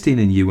 Augustine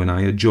and you and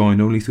I are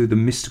joined only through the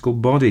mystical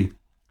body.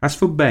 As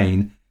for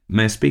Bain,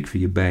 may I speak for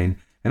you, Bain,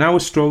 an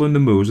hour's stroll on the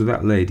moors with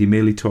that lady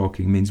merely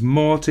talking means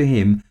more to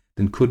him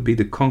than could be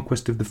the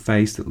conquest of the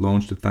face that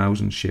launched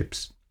 1,000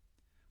 ships.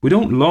 We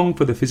don't long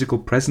for the physical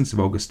presence of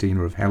Augustine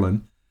or of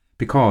Helen,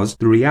 because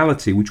the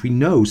reality which we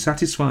know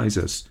satisfies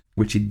us,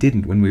 which it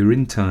didn't when we were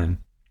in time.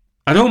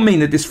 I don't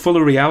mean that this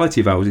fuller reality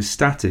of ours is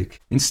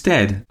static.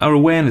 Instead, our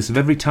awareness of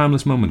every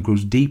timeless moment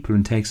grows deeper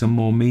and takes on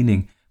more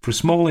meaning. For a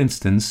small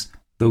instance,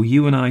 though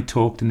you and I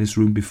talked in this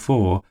room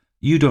before,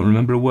 you don't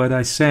remember a word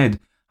I said.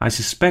 I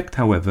suspect,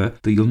 however,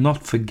 that you'll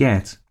not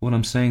forget what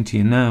I'm saying to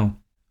you now.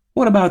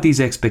 What about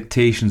these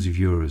expectations of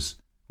yours,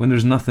 when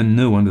there's nothing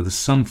new under the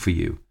sun for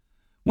you?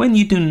 When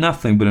you do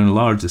nothing but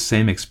enlarge the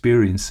same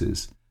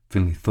experiences?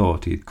 Finlay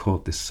thought he had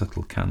caught this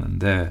subtle canon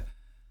there.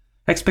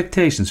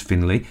 Expectations,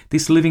 Finlay,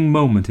 this living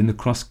moment in the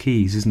Cross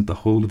Keys isn't the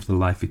whole of the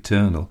life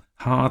eternal.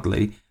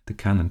 Hardly, the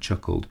canon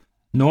chuckled.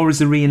 Nor is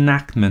the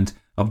reenactment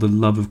of the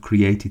love of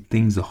created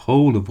things the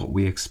whole of what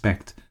we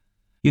expect.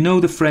 You know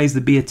the phrase, the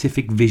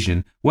beatific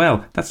vision?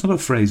 Well, that's not a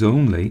phrase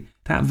only.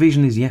 That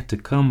vision is yet to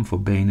come for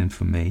Bain and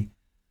for me.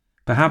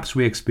 Perhaps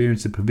we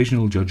experience the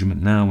provisional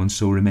judgment now and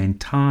so remain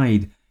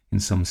tied, in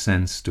some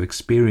sense, to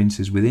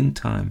experiences within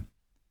time.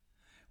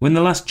 When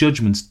the last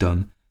judgment's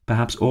done,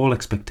 perhaps all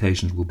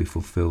expectations will be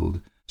fulfilled,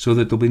 so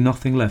that there'll be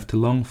nothing left to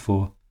long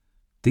for.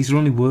 These are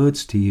only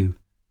words to you.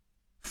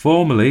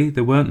 Formerly,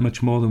 they weren't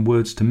much more than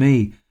words to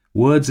me.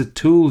 Words are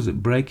tools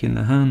that break in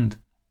the hand.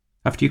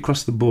 After you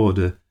cross the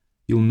border,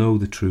 you'll know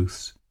the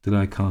truths that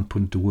I can't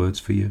put into words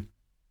for you.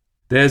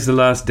 There's the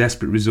last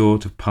desperate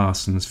resort of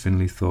parsons,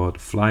 Finlay thought.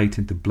 Flight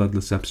into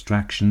bloodless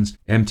abstractions,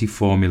 empty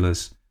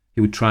formulas.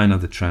 He would try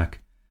another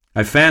track.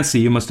 I fancy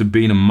you must have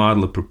been a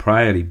model of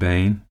propriety,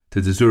 Bain,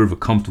 to deserve a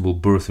comfortable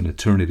berth in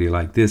eternity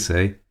like this,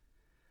 eh?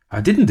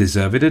 I didn't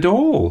deserve it at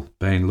all.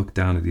 Bain looked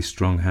down at his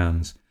strong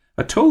hands.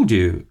 I told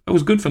you I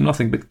was good for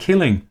nothing but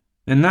killing,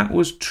 and that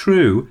was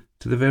true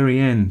to the very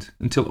end,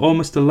 until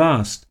almost the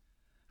last.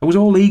 I was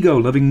all ego,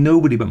 loving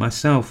nobody but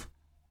myself.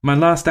 My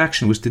last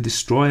action was to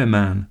destroy a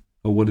man,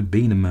 or what had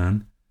been a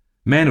man.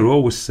 Men are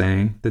always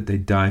saying that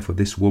they'd die for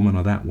this woman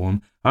or that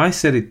one. I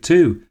said it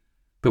too,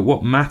 but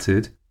what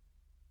mattered?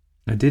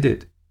 I did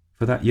it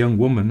for that young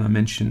woman I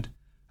mentioned.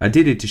 I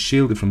did it to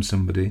shield her from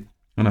somebody,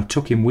 and I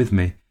took him with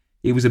me.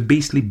 It was a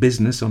beastly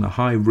business on a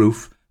high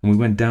roof, and we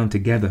went down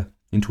together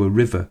into a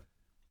river.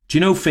 Do you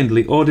know,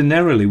 Findlay,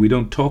 ordinarily we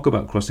don't talk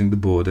about crossing the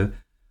border.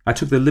 I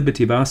took the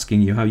liberty of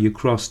asking you how you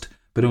crossed,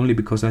 but only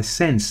because I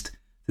sensed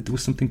that there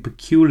was something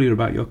peculiar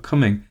about your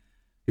coming.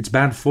 It's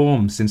bad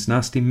form, since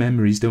nasty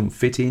memories don't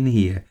fit in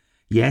here.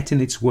 Yet, in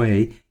its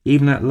way,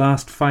 even that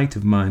last fight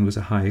of mine was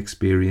a high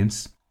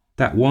experience.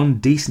 That one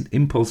decent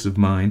impulse of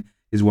mine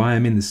is why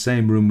I'm in the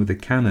same room with the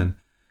canon.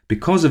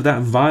 Because of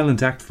that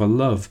violent act for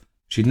love,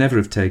 she'd never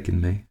have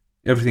taken me.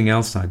 Everything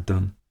else I'd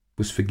done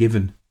was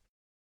forgiven.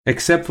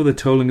 Except for the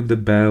tolling of the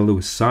bell, there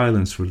was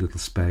silence for a little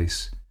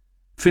space.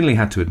 Finlay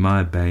had to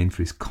admire Bain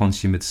for his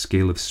consummate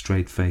skill of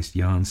straight-faced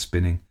yarn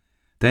spinning.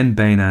 Then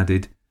Bain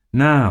added,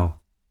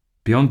 Now,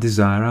 beyond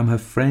desire, I'm her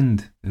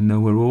friend, and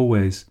know her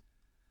always.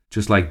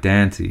 Just like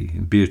Dante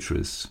and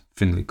Beatrice,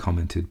 Finlay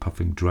commented,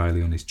 puffing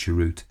dryly on his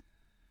cheroot.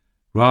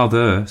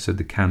 Rather, said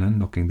the canon,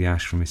 knocking the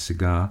ash from his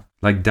cigar,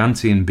 like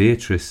Dante and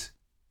Beatrice.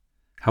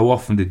 How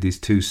often did these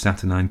two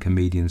saturnine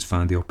comedians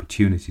find the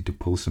opportunity to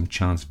pull some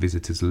chance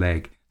visitor's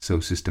leg so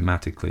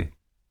systematically?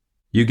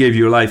 You gave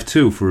your life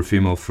too for a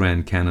female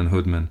friend, Canon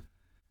Hoodman.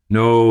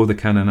 No, the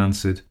canon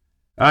answered.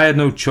 I had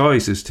no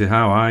choice as to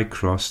how I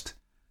crossed.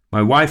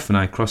 My wife and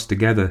I crossed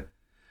together.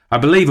 I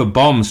believe a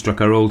bomb struck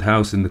our old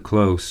house in the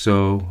close,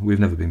 so we've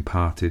never been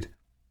parted.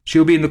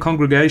 She'll be in the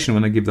congregation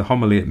when I give the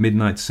homily at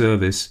midnight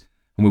service,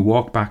 and we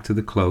walk back to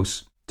the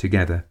close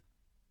together.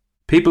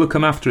 People who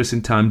come after us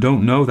in time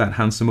don't know that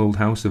handsome old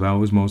house of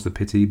ours, more's the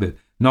pity, but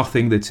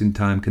nothing that's in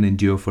time can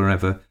endure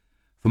forever.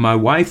 For my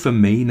wife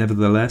and me,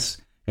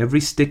 nevertheless, every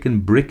stick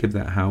and brick of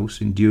that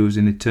house endures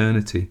in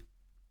eternity.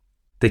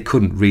 They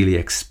couldn't really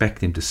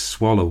expect him to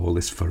swallow all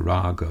this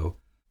farrago.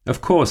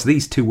 Of course,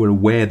 these two were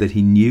aware that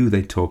he knew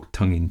they talked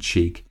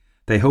tongue-in-cheek.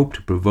 They hoped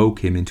to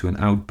provoke him into an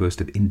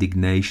outburst of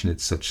indignation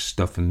at such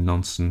stuff and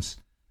nonsense.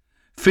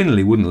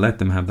 Finlay wouldn't let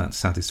them have that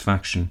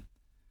satisfaction.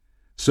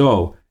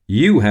 So,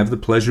 you have the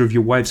pleasure of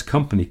your wife's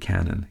company,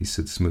 Canon, he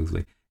said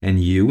smoothly, and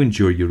you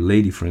enjoy your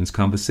lady friend's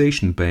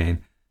conversation,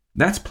 Bain.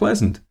 That's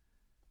pleasant.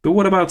 But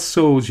what about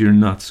souls you're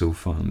not so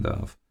fond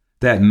of?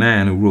 That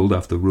man who rolled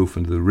off the roof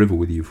into the river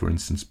with you, for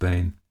instance,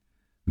 Bain.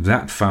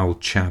 That foul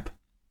chap.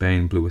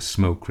 Bain blew a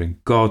smoke ring.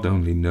 God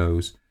only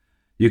knows.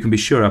 You can be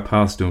sure our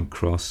paths don't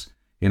cross.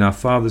 In our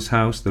father's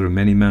house there are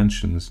many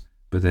mansions,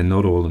 but they're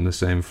not all on the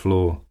same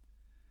floor.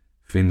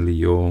 Finlay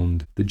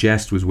yawned. The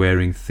jest was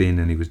wearing thin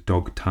and he was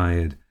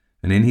dog-tired,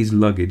 and in his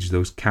luggage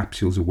those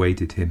capsules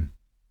awaited him.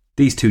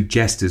 These two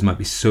jesters might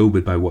be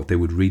sobered by what they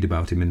would read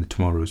about him in the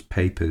tomorrow's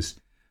papers.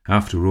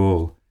 After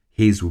all,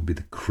 his would be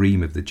the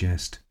cream of the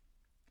jest.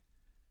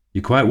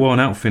 You're quite worn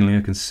out, Finlay,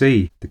 I can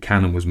see, the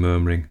canon was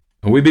murmuring.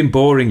 And we've been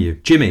boring you.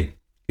 Jimmy,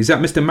 is that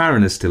Mr.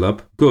 Mariner still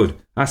up? Good.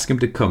 Ask him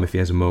to come if he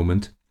has a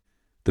moment.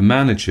 The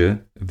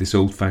manager of this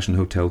old-fashioned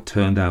hotel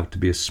turned out to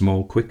be a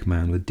small, quick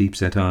man with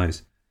deep-set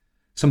eyes.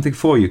 Something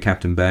for you,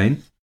 Captain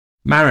Bain?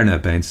 Mariner,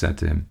 Bain said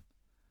to him.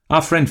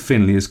 Our friend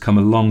Finlay has come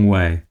a long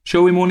way.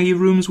 Show him one of your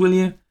rooms, will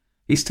you?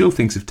 He still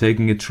thinks of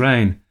taking a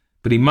train,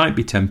 but he might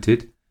be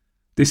tempted.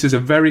 This is a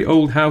very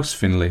old house,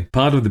 Finlay,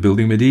 part of the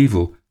building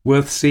medieval,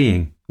 worth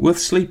seeing, worth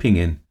sleeping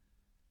in.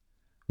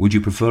 Would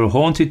you prefer a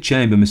haunted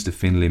chamber, Mr.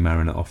 Finlay?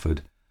 Mariner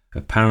offered.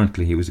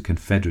 Apparently he was a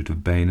confederate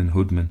of Bain and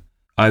Hoodman.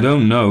 I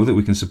don't know that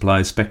we can supply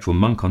a spectral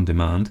monk on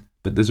demand,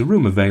 but there's a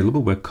room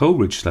available where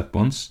Coleridge slept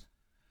once.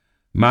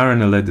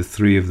 Mariner led the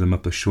three of them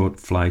up a short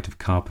flight of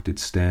carpeted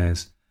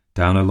stairs,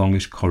 down a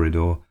longish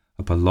corridor,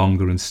 up a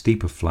longer and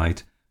steeper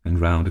flight, and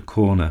round a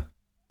corner.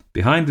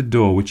 Behind the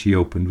door which he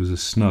opened was a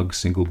snug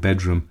single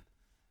bedroom.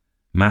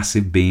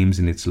 Massive beams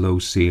in its low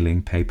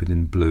ceiling, papered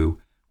in blue,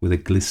 with a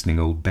glistening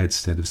old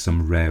bedstead of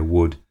some rare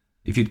wood.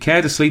 If you'd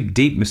care to sleep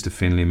deep, Mr.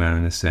 Finlay,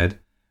 Mariner said,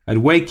 I'd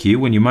wake you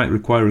when you might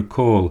require a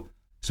call,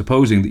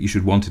 supposing that you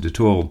should want it at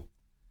all.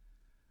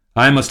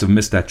 I must have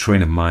missed that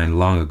train of mine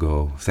long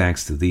ago,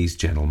 thanks to these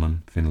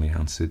gentlemen, Finlay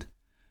answered.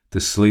 To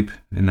sleep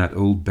in that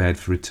old bed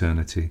for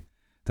eternity,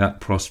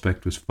 that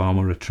prospect was far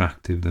more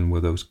attractive than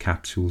were those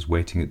capsules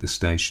waiting at the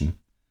station.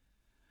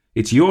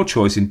 It's your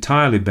choice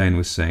entirely, Bain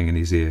was saying in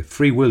his ear.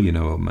 Free will, you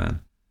know, old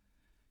man.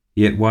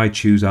 Yet why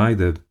choose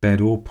either bed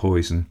or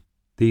poison?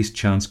 These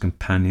chance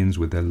companions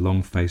with their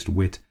long-faced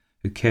wit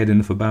had cared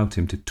enough about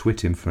him to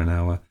twit him for an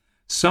hour.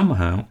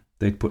 Somehow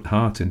they'd put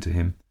heart into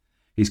him.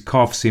 His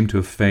cough seemed to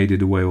have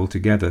faded away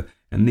altogether,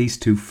 and these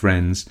two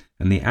friends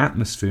and the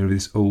atmosphere of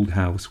this old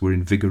house were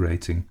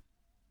invigorating.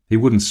 He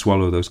wouldn't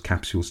swallow those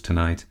capsules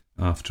tonight,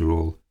 after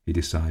all, he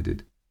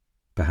decided.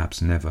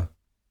 Perhaps never.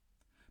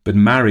 But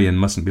Marion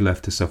mustn't be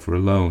left to suffer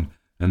alone,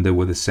 and there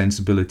were the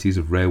sensibilities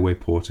of railway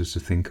porters to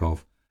think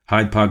of.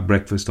 Hyde Park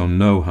breakfast or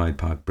no Hyde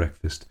Park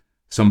breakfast,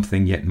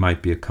 something yet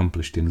might be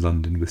accomplished in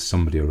London with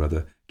somebody or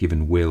other,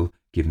 given will,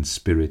 given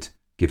spirit,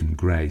 given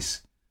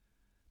grace.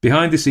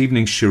 Behind this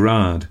evening's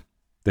charade,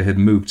 there had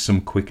moved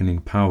some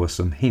quickening power,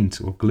 some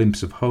hint or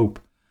glimpse of hope.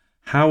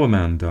 How a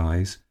man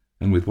dies,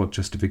 and with what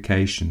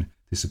justification,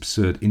 this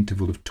absurd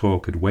interval of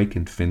talk had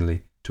wakened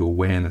Finlay to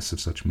awareness of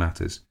such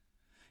matters.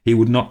 He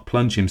would not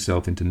plunge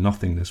himself into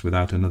nothingness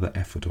without another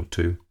effort or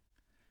two.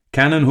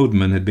 Canon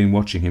Hoodman had been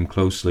watching him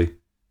closely.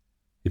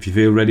 If you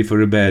feel ready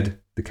for a bed,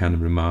 the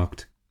canon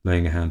remarked,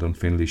 laying a hand on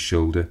Finlay's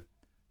shoulder,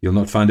 you'll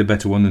not find a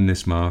better one than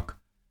this, Mark.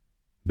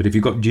 But if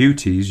you've got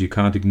duties you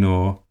can't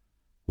ignore,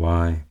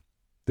 why,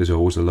 there's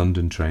always a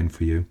London train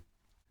for you.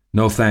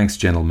 No thanks,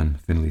 gentlemen,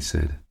 Finlay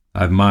said.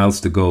 I've miles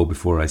to go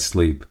before I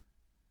sleep.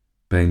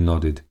 Bain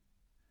nodded.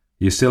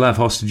 You still have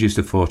hostages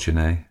to fortune,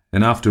 eh?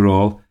 And after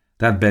all,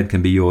 that bed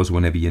can be yours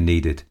whenever you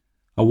need it.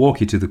 I'll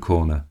walk you to the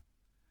corner.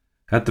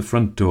 At the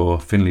front door,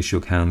 Finlay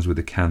shook hands with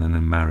the canon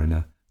and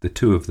Mariner. The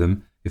two of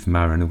them, if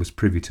Mariner was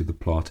privy to the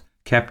plot,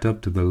 kept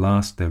up to the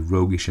last their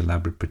roguish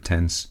elaborate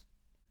pretence.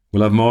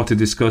 We'll have more to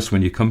discuss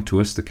when you come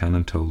to us, the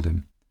canon told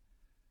him.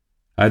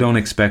 I don't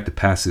expect to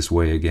pass this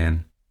way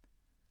again.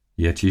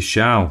 Yet you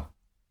shall.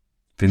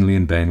 Finlay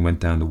and Bain went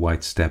down the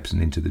white steps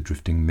and into the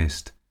drifting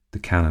mist. The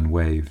canon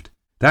waved.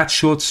 That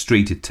short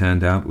street, it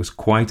turned out, was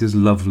quite as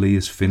lovely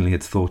as Finlay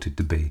had thought it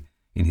to be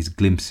in his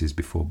glimpses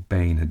before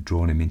Bain had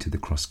drawn him into the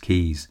Cross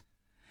Keys.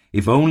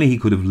 If only he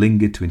could have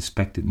lingered to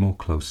inspect it more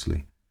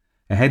closely.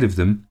 Ahead of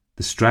them,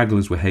 the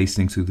stragglers were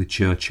hastening through the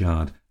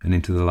churchyard and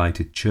into the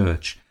lighted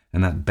church,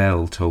 and that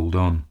bell tolled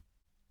on.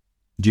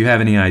 Do you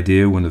have any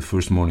idea when the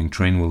first morning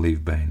train will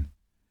leave, Bain?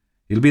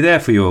 It'll be there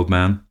for you, old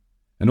man,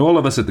 and all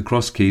of us at the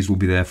Cross Keys will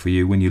be there for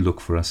you when you look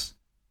for us.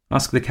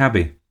 Ask the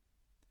cabby.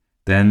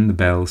 Then the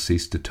bell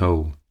ceased to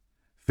toll.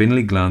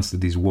 Finlay glanced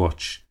at his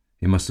watch.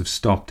 It must have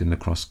stopped in the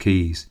Cross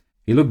Keys.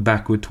 He looked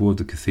backward toward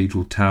the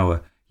cathedral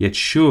tower, yet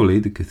surely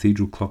the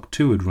cathedral clock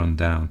too had run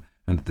down,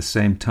 and at the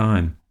same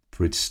time,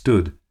 for it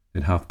stood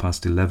at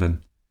 11:30.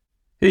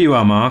 Here you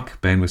are,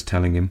 Mark, Bain was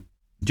telling him.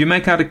 Do you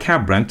make out a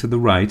cab rank to the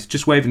right?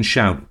 Just wave and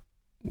shout.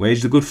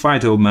 Waged a good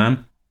fight, old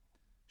man.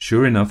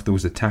 Sure enough, there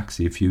was a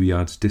taxi a few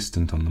yards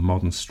distant on the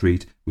modern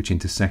street which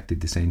intersected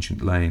this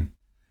ancient lane.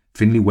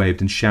 Finlay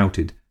waved and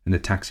shouted, and the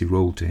taxi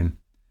rolled to him.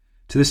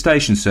 To the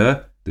station,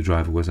 sir, the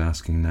driver was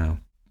asking now.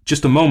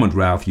 Just a moment,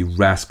 Ralph, you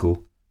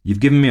rascal. You've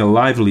given me a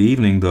lively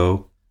evening,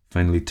 though.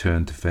 Finlay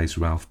turned to face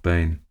Ralph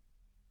Bain.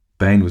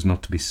 Bain was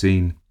not to be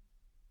seen.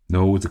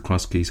 Nor was the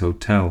Cross Keys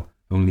Hotel,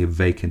 only a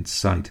vacant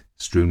site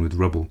strewn with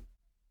rubble.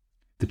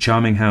 The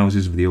charming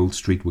houses of the old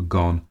street were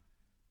gone,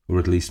 or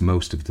at least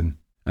most of them,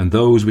 and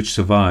those which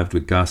survived were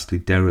ghastly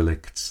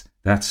derelicts.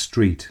 That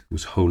street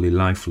was wholly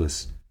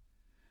lifeless.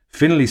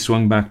 Finlay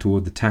swung back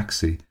toward the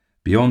taxi.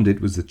 Beyond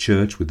it was the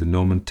church with the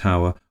Norman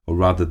tower, or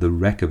rather the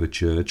wreck of a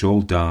church,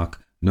 all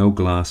dark, no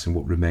glass in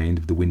what remained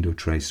of the window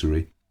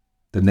tracery.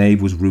 The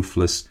nave was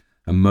roofless.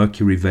 A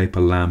mercury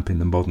vapour lamp in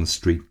the modern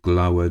street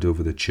glowered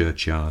over the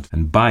churchyard,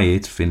 and by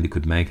it Finlay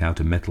could make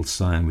out a metal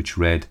sign which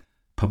read,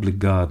 Public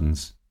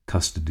Gardens,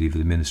 custody of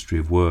the Ministry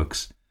of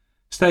Works.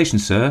 Station,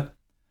 sir.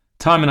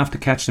 Time enough to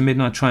catch the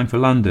midnight train for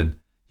London.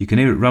 You can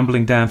hear it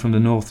rumbling down from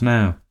the north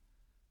now.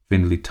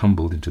 Finlay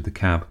tumbled into the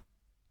cab.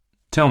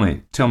 Tell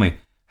me,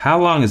 how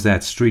long has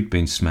that street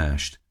been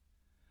smashed?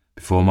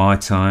 Before my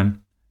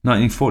time.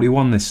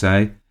 1941, they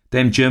say.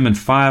 Them German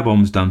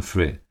firebombs done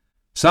for it.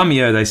 Some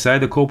year, they say,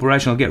 the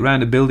corporation will get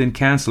round to building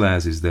council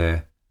houses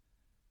there.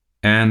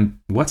 And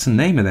what's the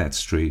name of that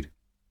street?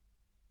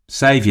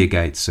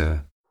 Saviourgate,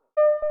 sir.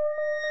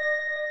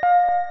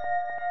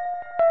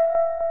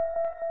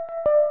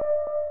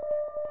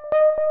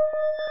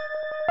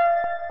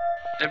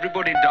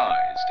 Everybody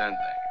dies, don't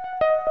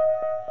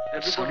they?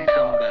 Everybody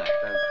come back,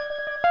 don't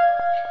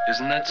they?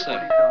 Isn't that so?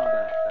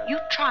 You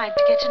tried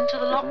to get into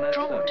the locked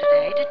room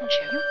today, didn't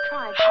you?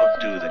 How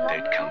do the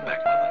dead come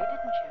back, Mother?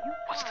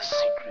 What's the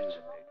secret?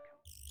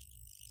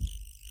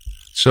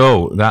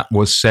 So that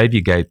was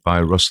Saviourgate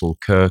by Russell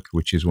Kirk,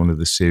 which is one of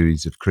the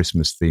series of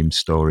Christmas-themed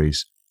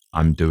stories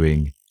I'm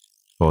doing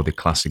for the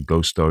Classic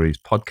Ghost Stories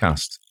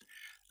podcast.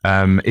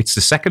 It's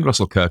the second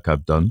Russell Kirk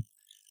I've done,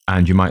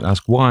 and you might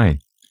ask why.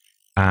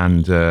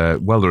 And,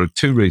 well, there are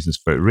two reasons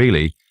for it,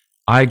 really.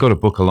 I got a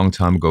book a long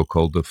time ago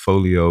called the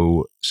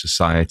Folio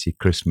Society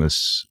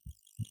Christmas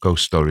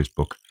Ghost Stories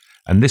book.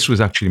 And this was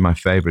actually my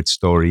favourite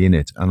story in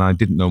it. And I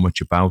didn't know much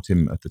about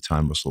him at the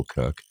time, Russell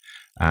Kirk.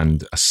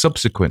 And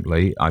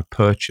subsequently, I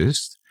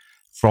purchased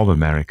from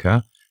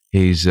America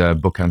his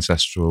book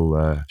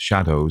Ancestral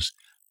Shadows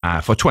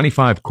for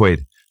 25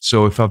 quid.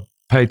 So if I've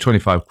paid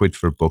 25 quid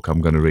for a book,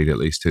 I'm going to read at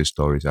least 2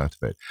 stories out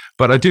of it.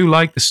 But I do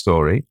like the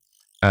story,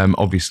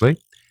 obviously.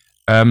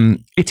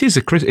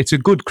 It's a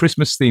good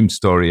Christmas themed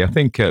story. I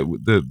think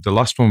the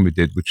last one we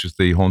did, which was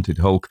the Haunted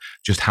Hulk,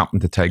 just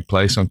happened to take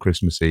place on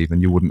Christmas Eve,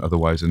 and you wouldn't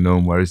otherwise have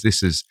known. Whereas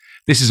this is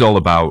all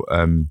about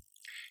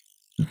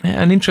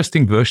an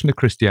interesting version of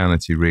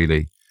Christianity,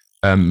 really,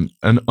 an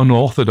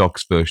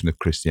unorthodox version of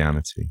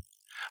Christianity.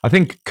 I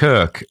think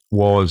Kirk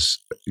was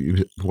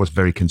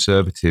very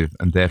conservative,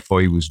 and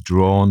therefore he was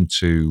drawn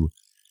to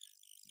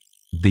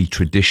the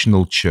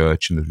traditional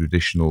church and the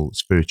traditional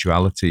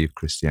spirituality of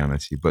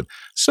Christianity. But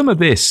some of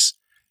this,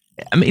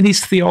 I mean,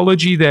 his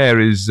theology there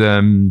is,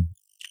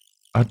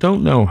 I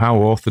don't know how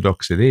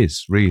orthodox it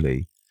is,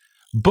 really.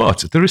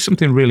 But there is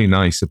something really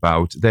nice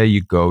about, there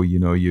you go, you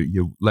know,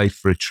 you're late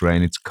for a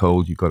train, it's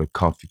cold, you've got a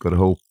cough, you've got a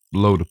whole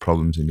load of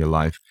problems in your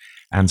life,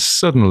 and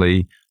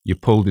suddenly you're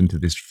pulled into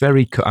this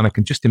and I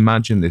can just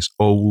imagine this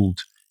old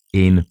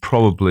inn,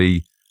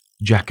 probably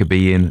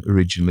Jacobean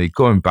originally,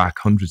 going back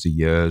hundreds of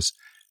years,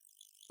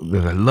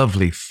 with a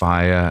lovely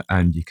fire,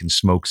 and you can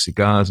smoke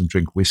cigars and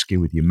drink whiskey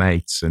with your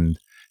mates and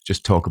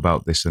just talk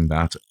about this and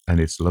that,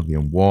 and it's lovely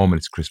and warm, and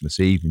it's Christmas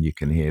Eve, and you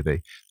can hear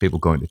the people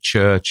going to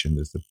church, and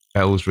there's the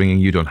bells ringing.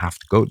 You don't have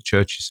to go to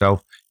church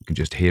yourself. You can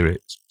just hear it.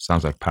 It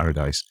sounds like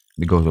paradise,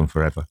 and it goes on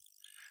forever.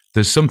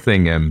 There's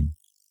something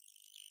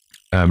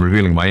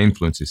revealing my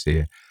influences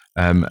here.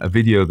 A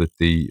video that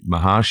the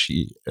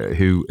Maharshi,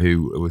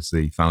 who was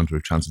the founder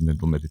of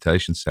Transcendental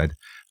Meditation, said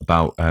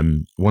about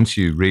once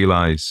you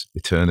realize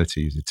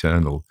eternity is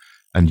eternal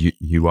and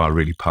you are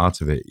really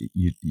part of it,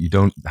 you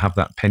don't have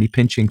that penny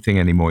pinching thing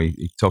anymore.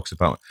 He talks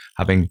about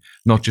having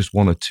not just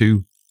 1 or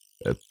 2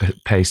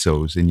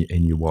 pesos in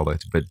your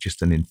wallet, but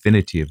just an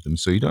infinity of them.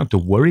 So you don't have to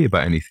worry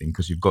about anything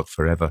because you've got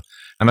forever.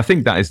 And I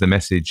think that is the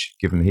message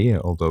given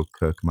here, although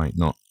Kirk might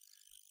not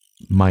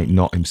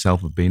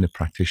himself have been a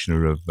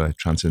practitioner of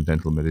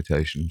transcendental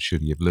meditation,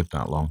 should he have lived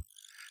that long.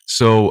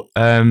 So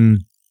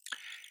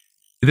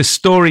the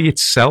story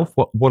itself,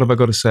 what have I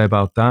got to say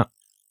about that?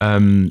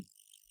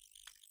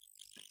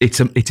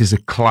 It is a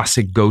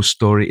classic ghost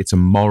story. It's a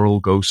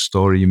moral ghost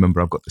story. You remember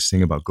I've got this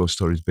thing about ghost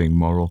stories being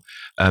moral.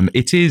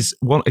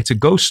 It's a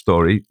ghost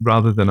story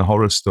rather than a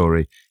horror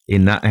story,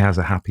 in that it has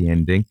a happy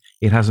ending.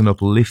 It has an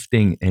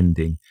uplifting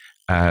ending.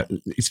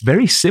 It's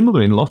very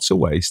similar in lots of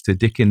ways to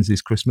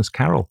Dickens's Christmas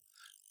Carol.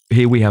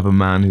 Here we have a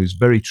man who's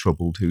very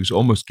troubled, who's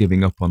almost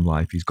giving up on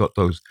life. He's got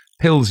those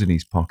pills in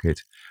his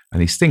pocket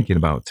and he's thinking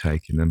about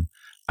taking them.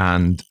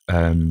 And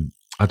I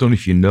don't know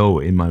if you know,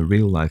 in my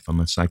real life, I'm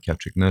a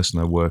psychiatric nurse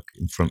and I work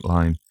in front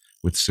line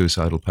with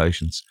suicidal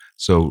patients.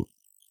 So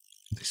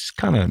this is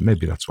kind of,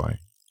 maybe that's why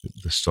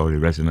the story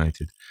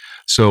resonated.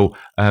 So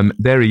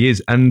there he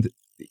is. And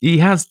he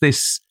has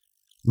this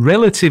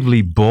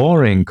relatively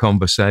boring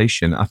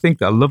conversation. I think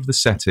that I love the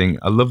setting.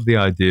 I love the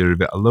idea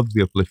of it. I love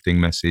the uplifting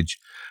message.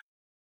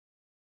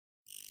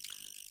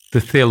 The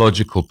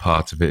theological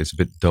part of it is a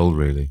bit dull,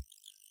 really.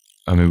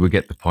 I mean, we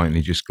get the point and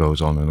he just goes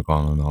on and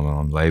on and on and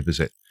on, labours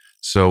it.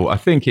 So I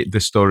think the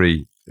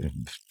story,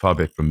 far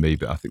be it from me,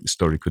 but I think the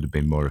story could have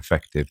been more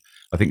effective.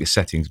 I think the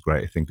setting's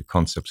great. I think the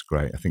concept's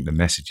great. I think the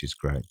message is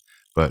great.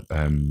 But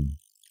the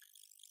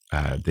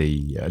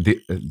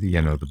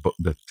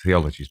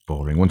theology is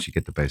boring once you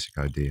get the basic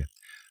idea.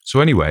 So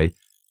anyway,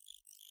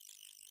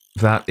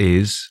 that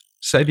is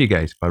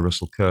Saviourgate by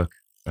Russell Kirk,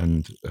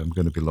 and I'm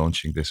going to be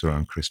launching this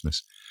around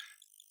Christmas.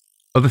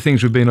 Other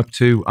things we've been up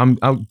to, I'm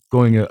out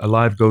going a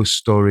live ghost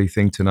story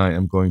thing tonight.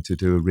 I'm going to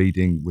do a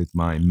reading with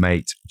my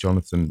mate,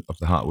 Jonathan of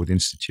the Heartwood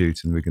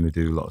Institute, and we're going to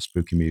do a lot of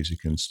spooky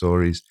music and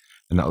stories.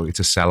 And it's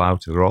a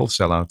sellout. They're all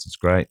sellouts. It's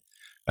great.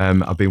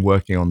 I've been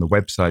working on the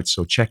website,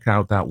 so check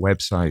out that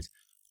website,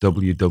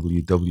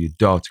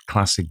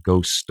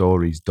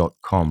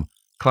 www.classicghoststories.com.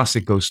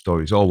 Classic Ghost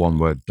Stories, all one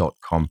word,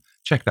 .com.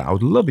 Check that out. I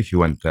would love if you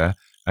went there.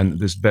 And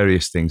there's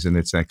various things, and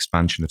it's an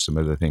expansion of some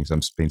other things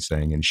I've been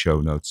saying in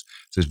show notes.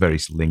 So there's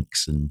various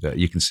links, and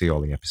you can see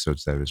all the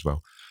episodes there as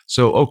well.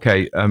 So,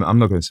 okay, I'm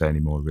not going to say any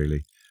more,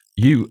 really.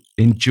 You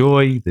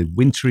enjoy the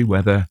wintry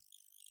weather,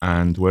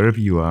 and wherever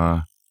you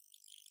are,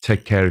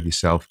 take care of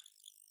yourself.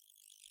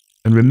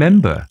 And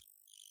remember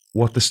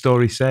what the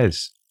story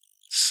says.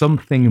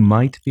 Something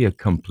might be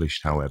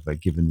accomplished, however,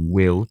 given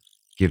will,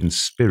 given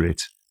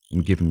spirit,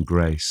 and given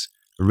grace.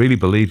 I really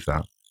believe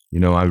that.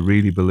 I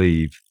really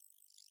believe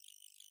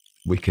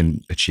we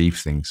can achieve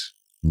things,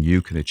 and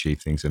you can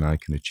achieve things, and I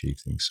can achieve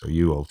things. So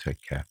you all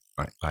take care.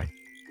 Right, bye.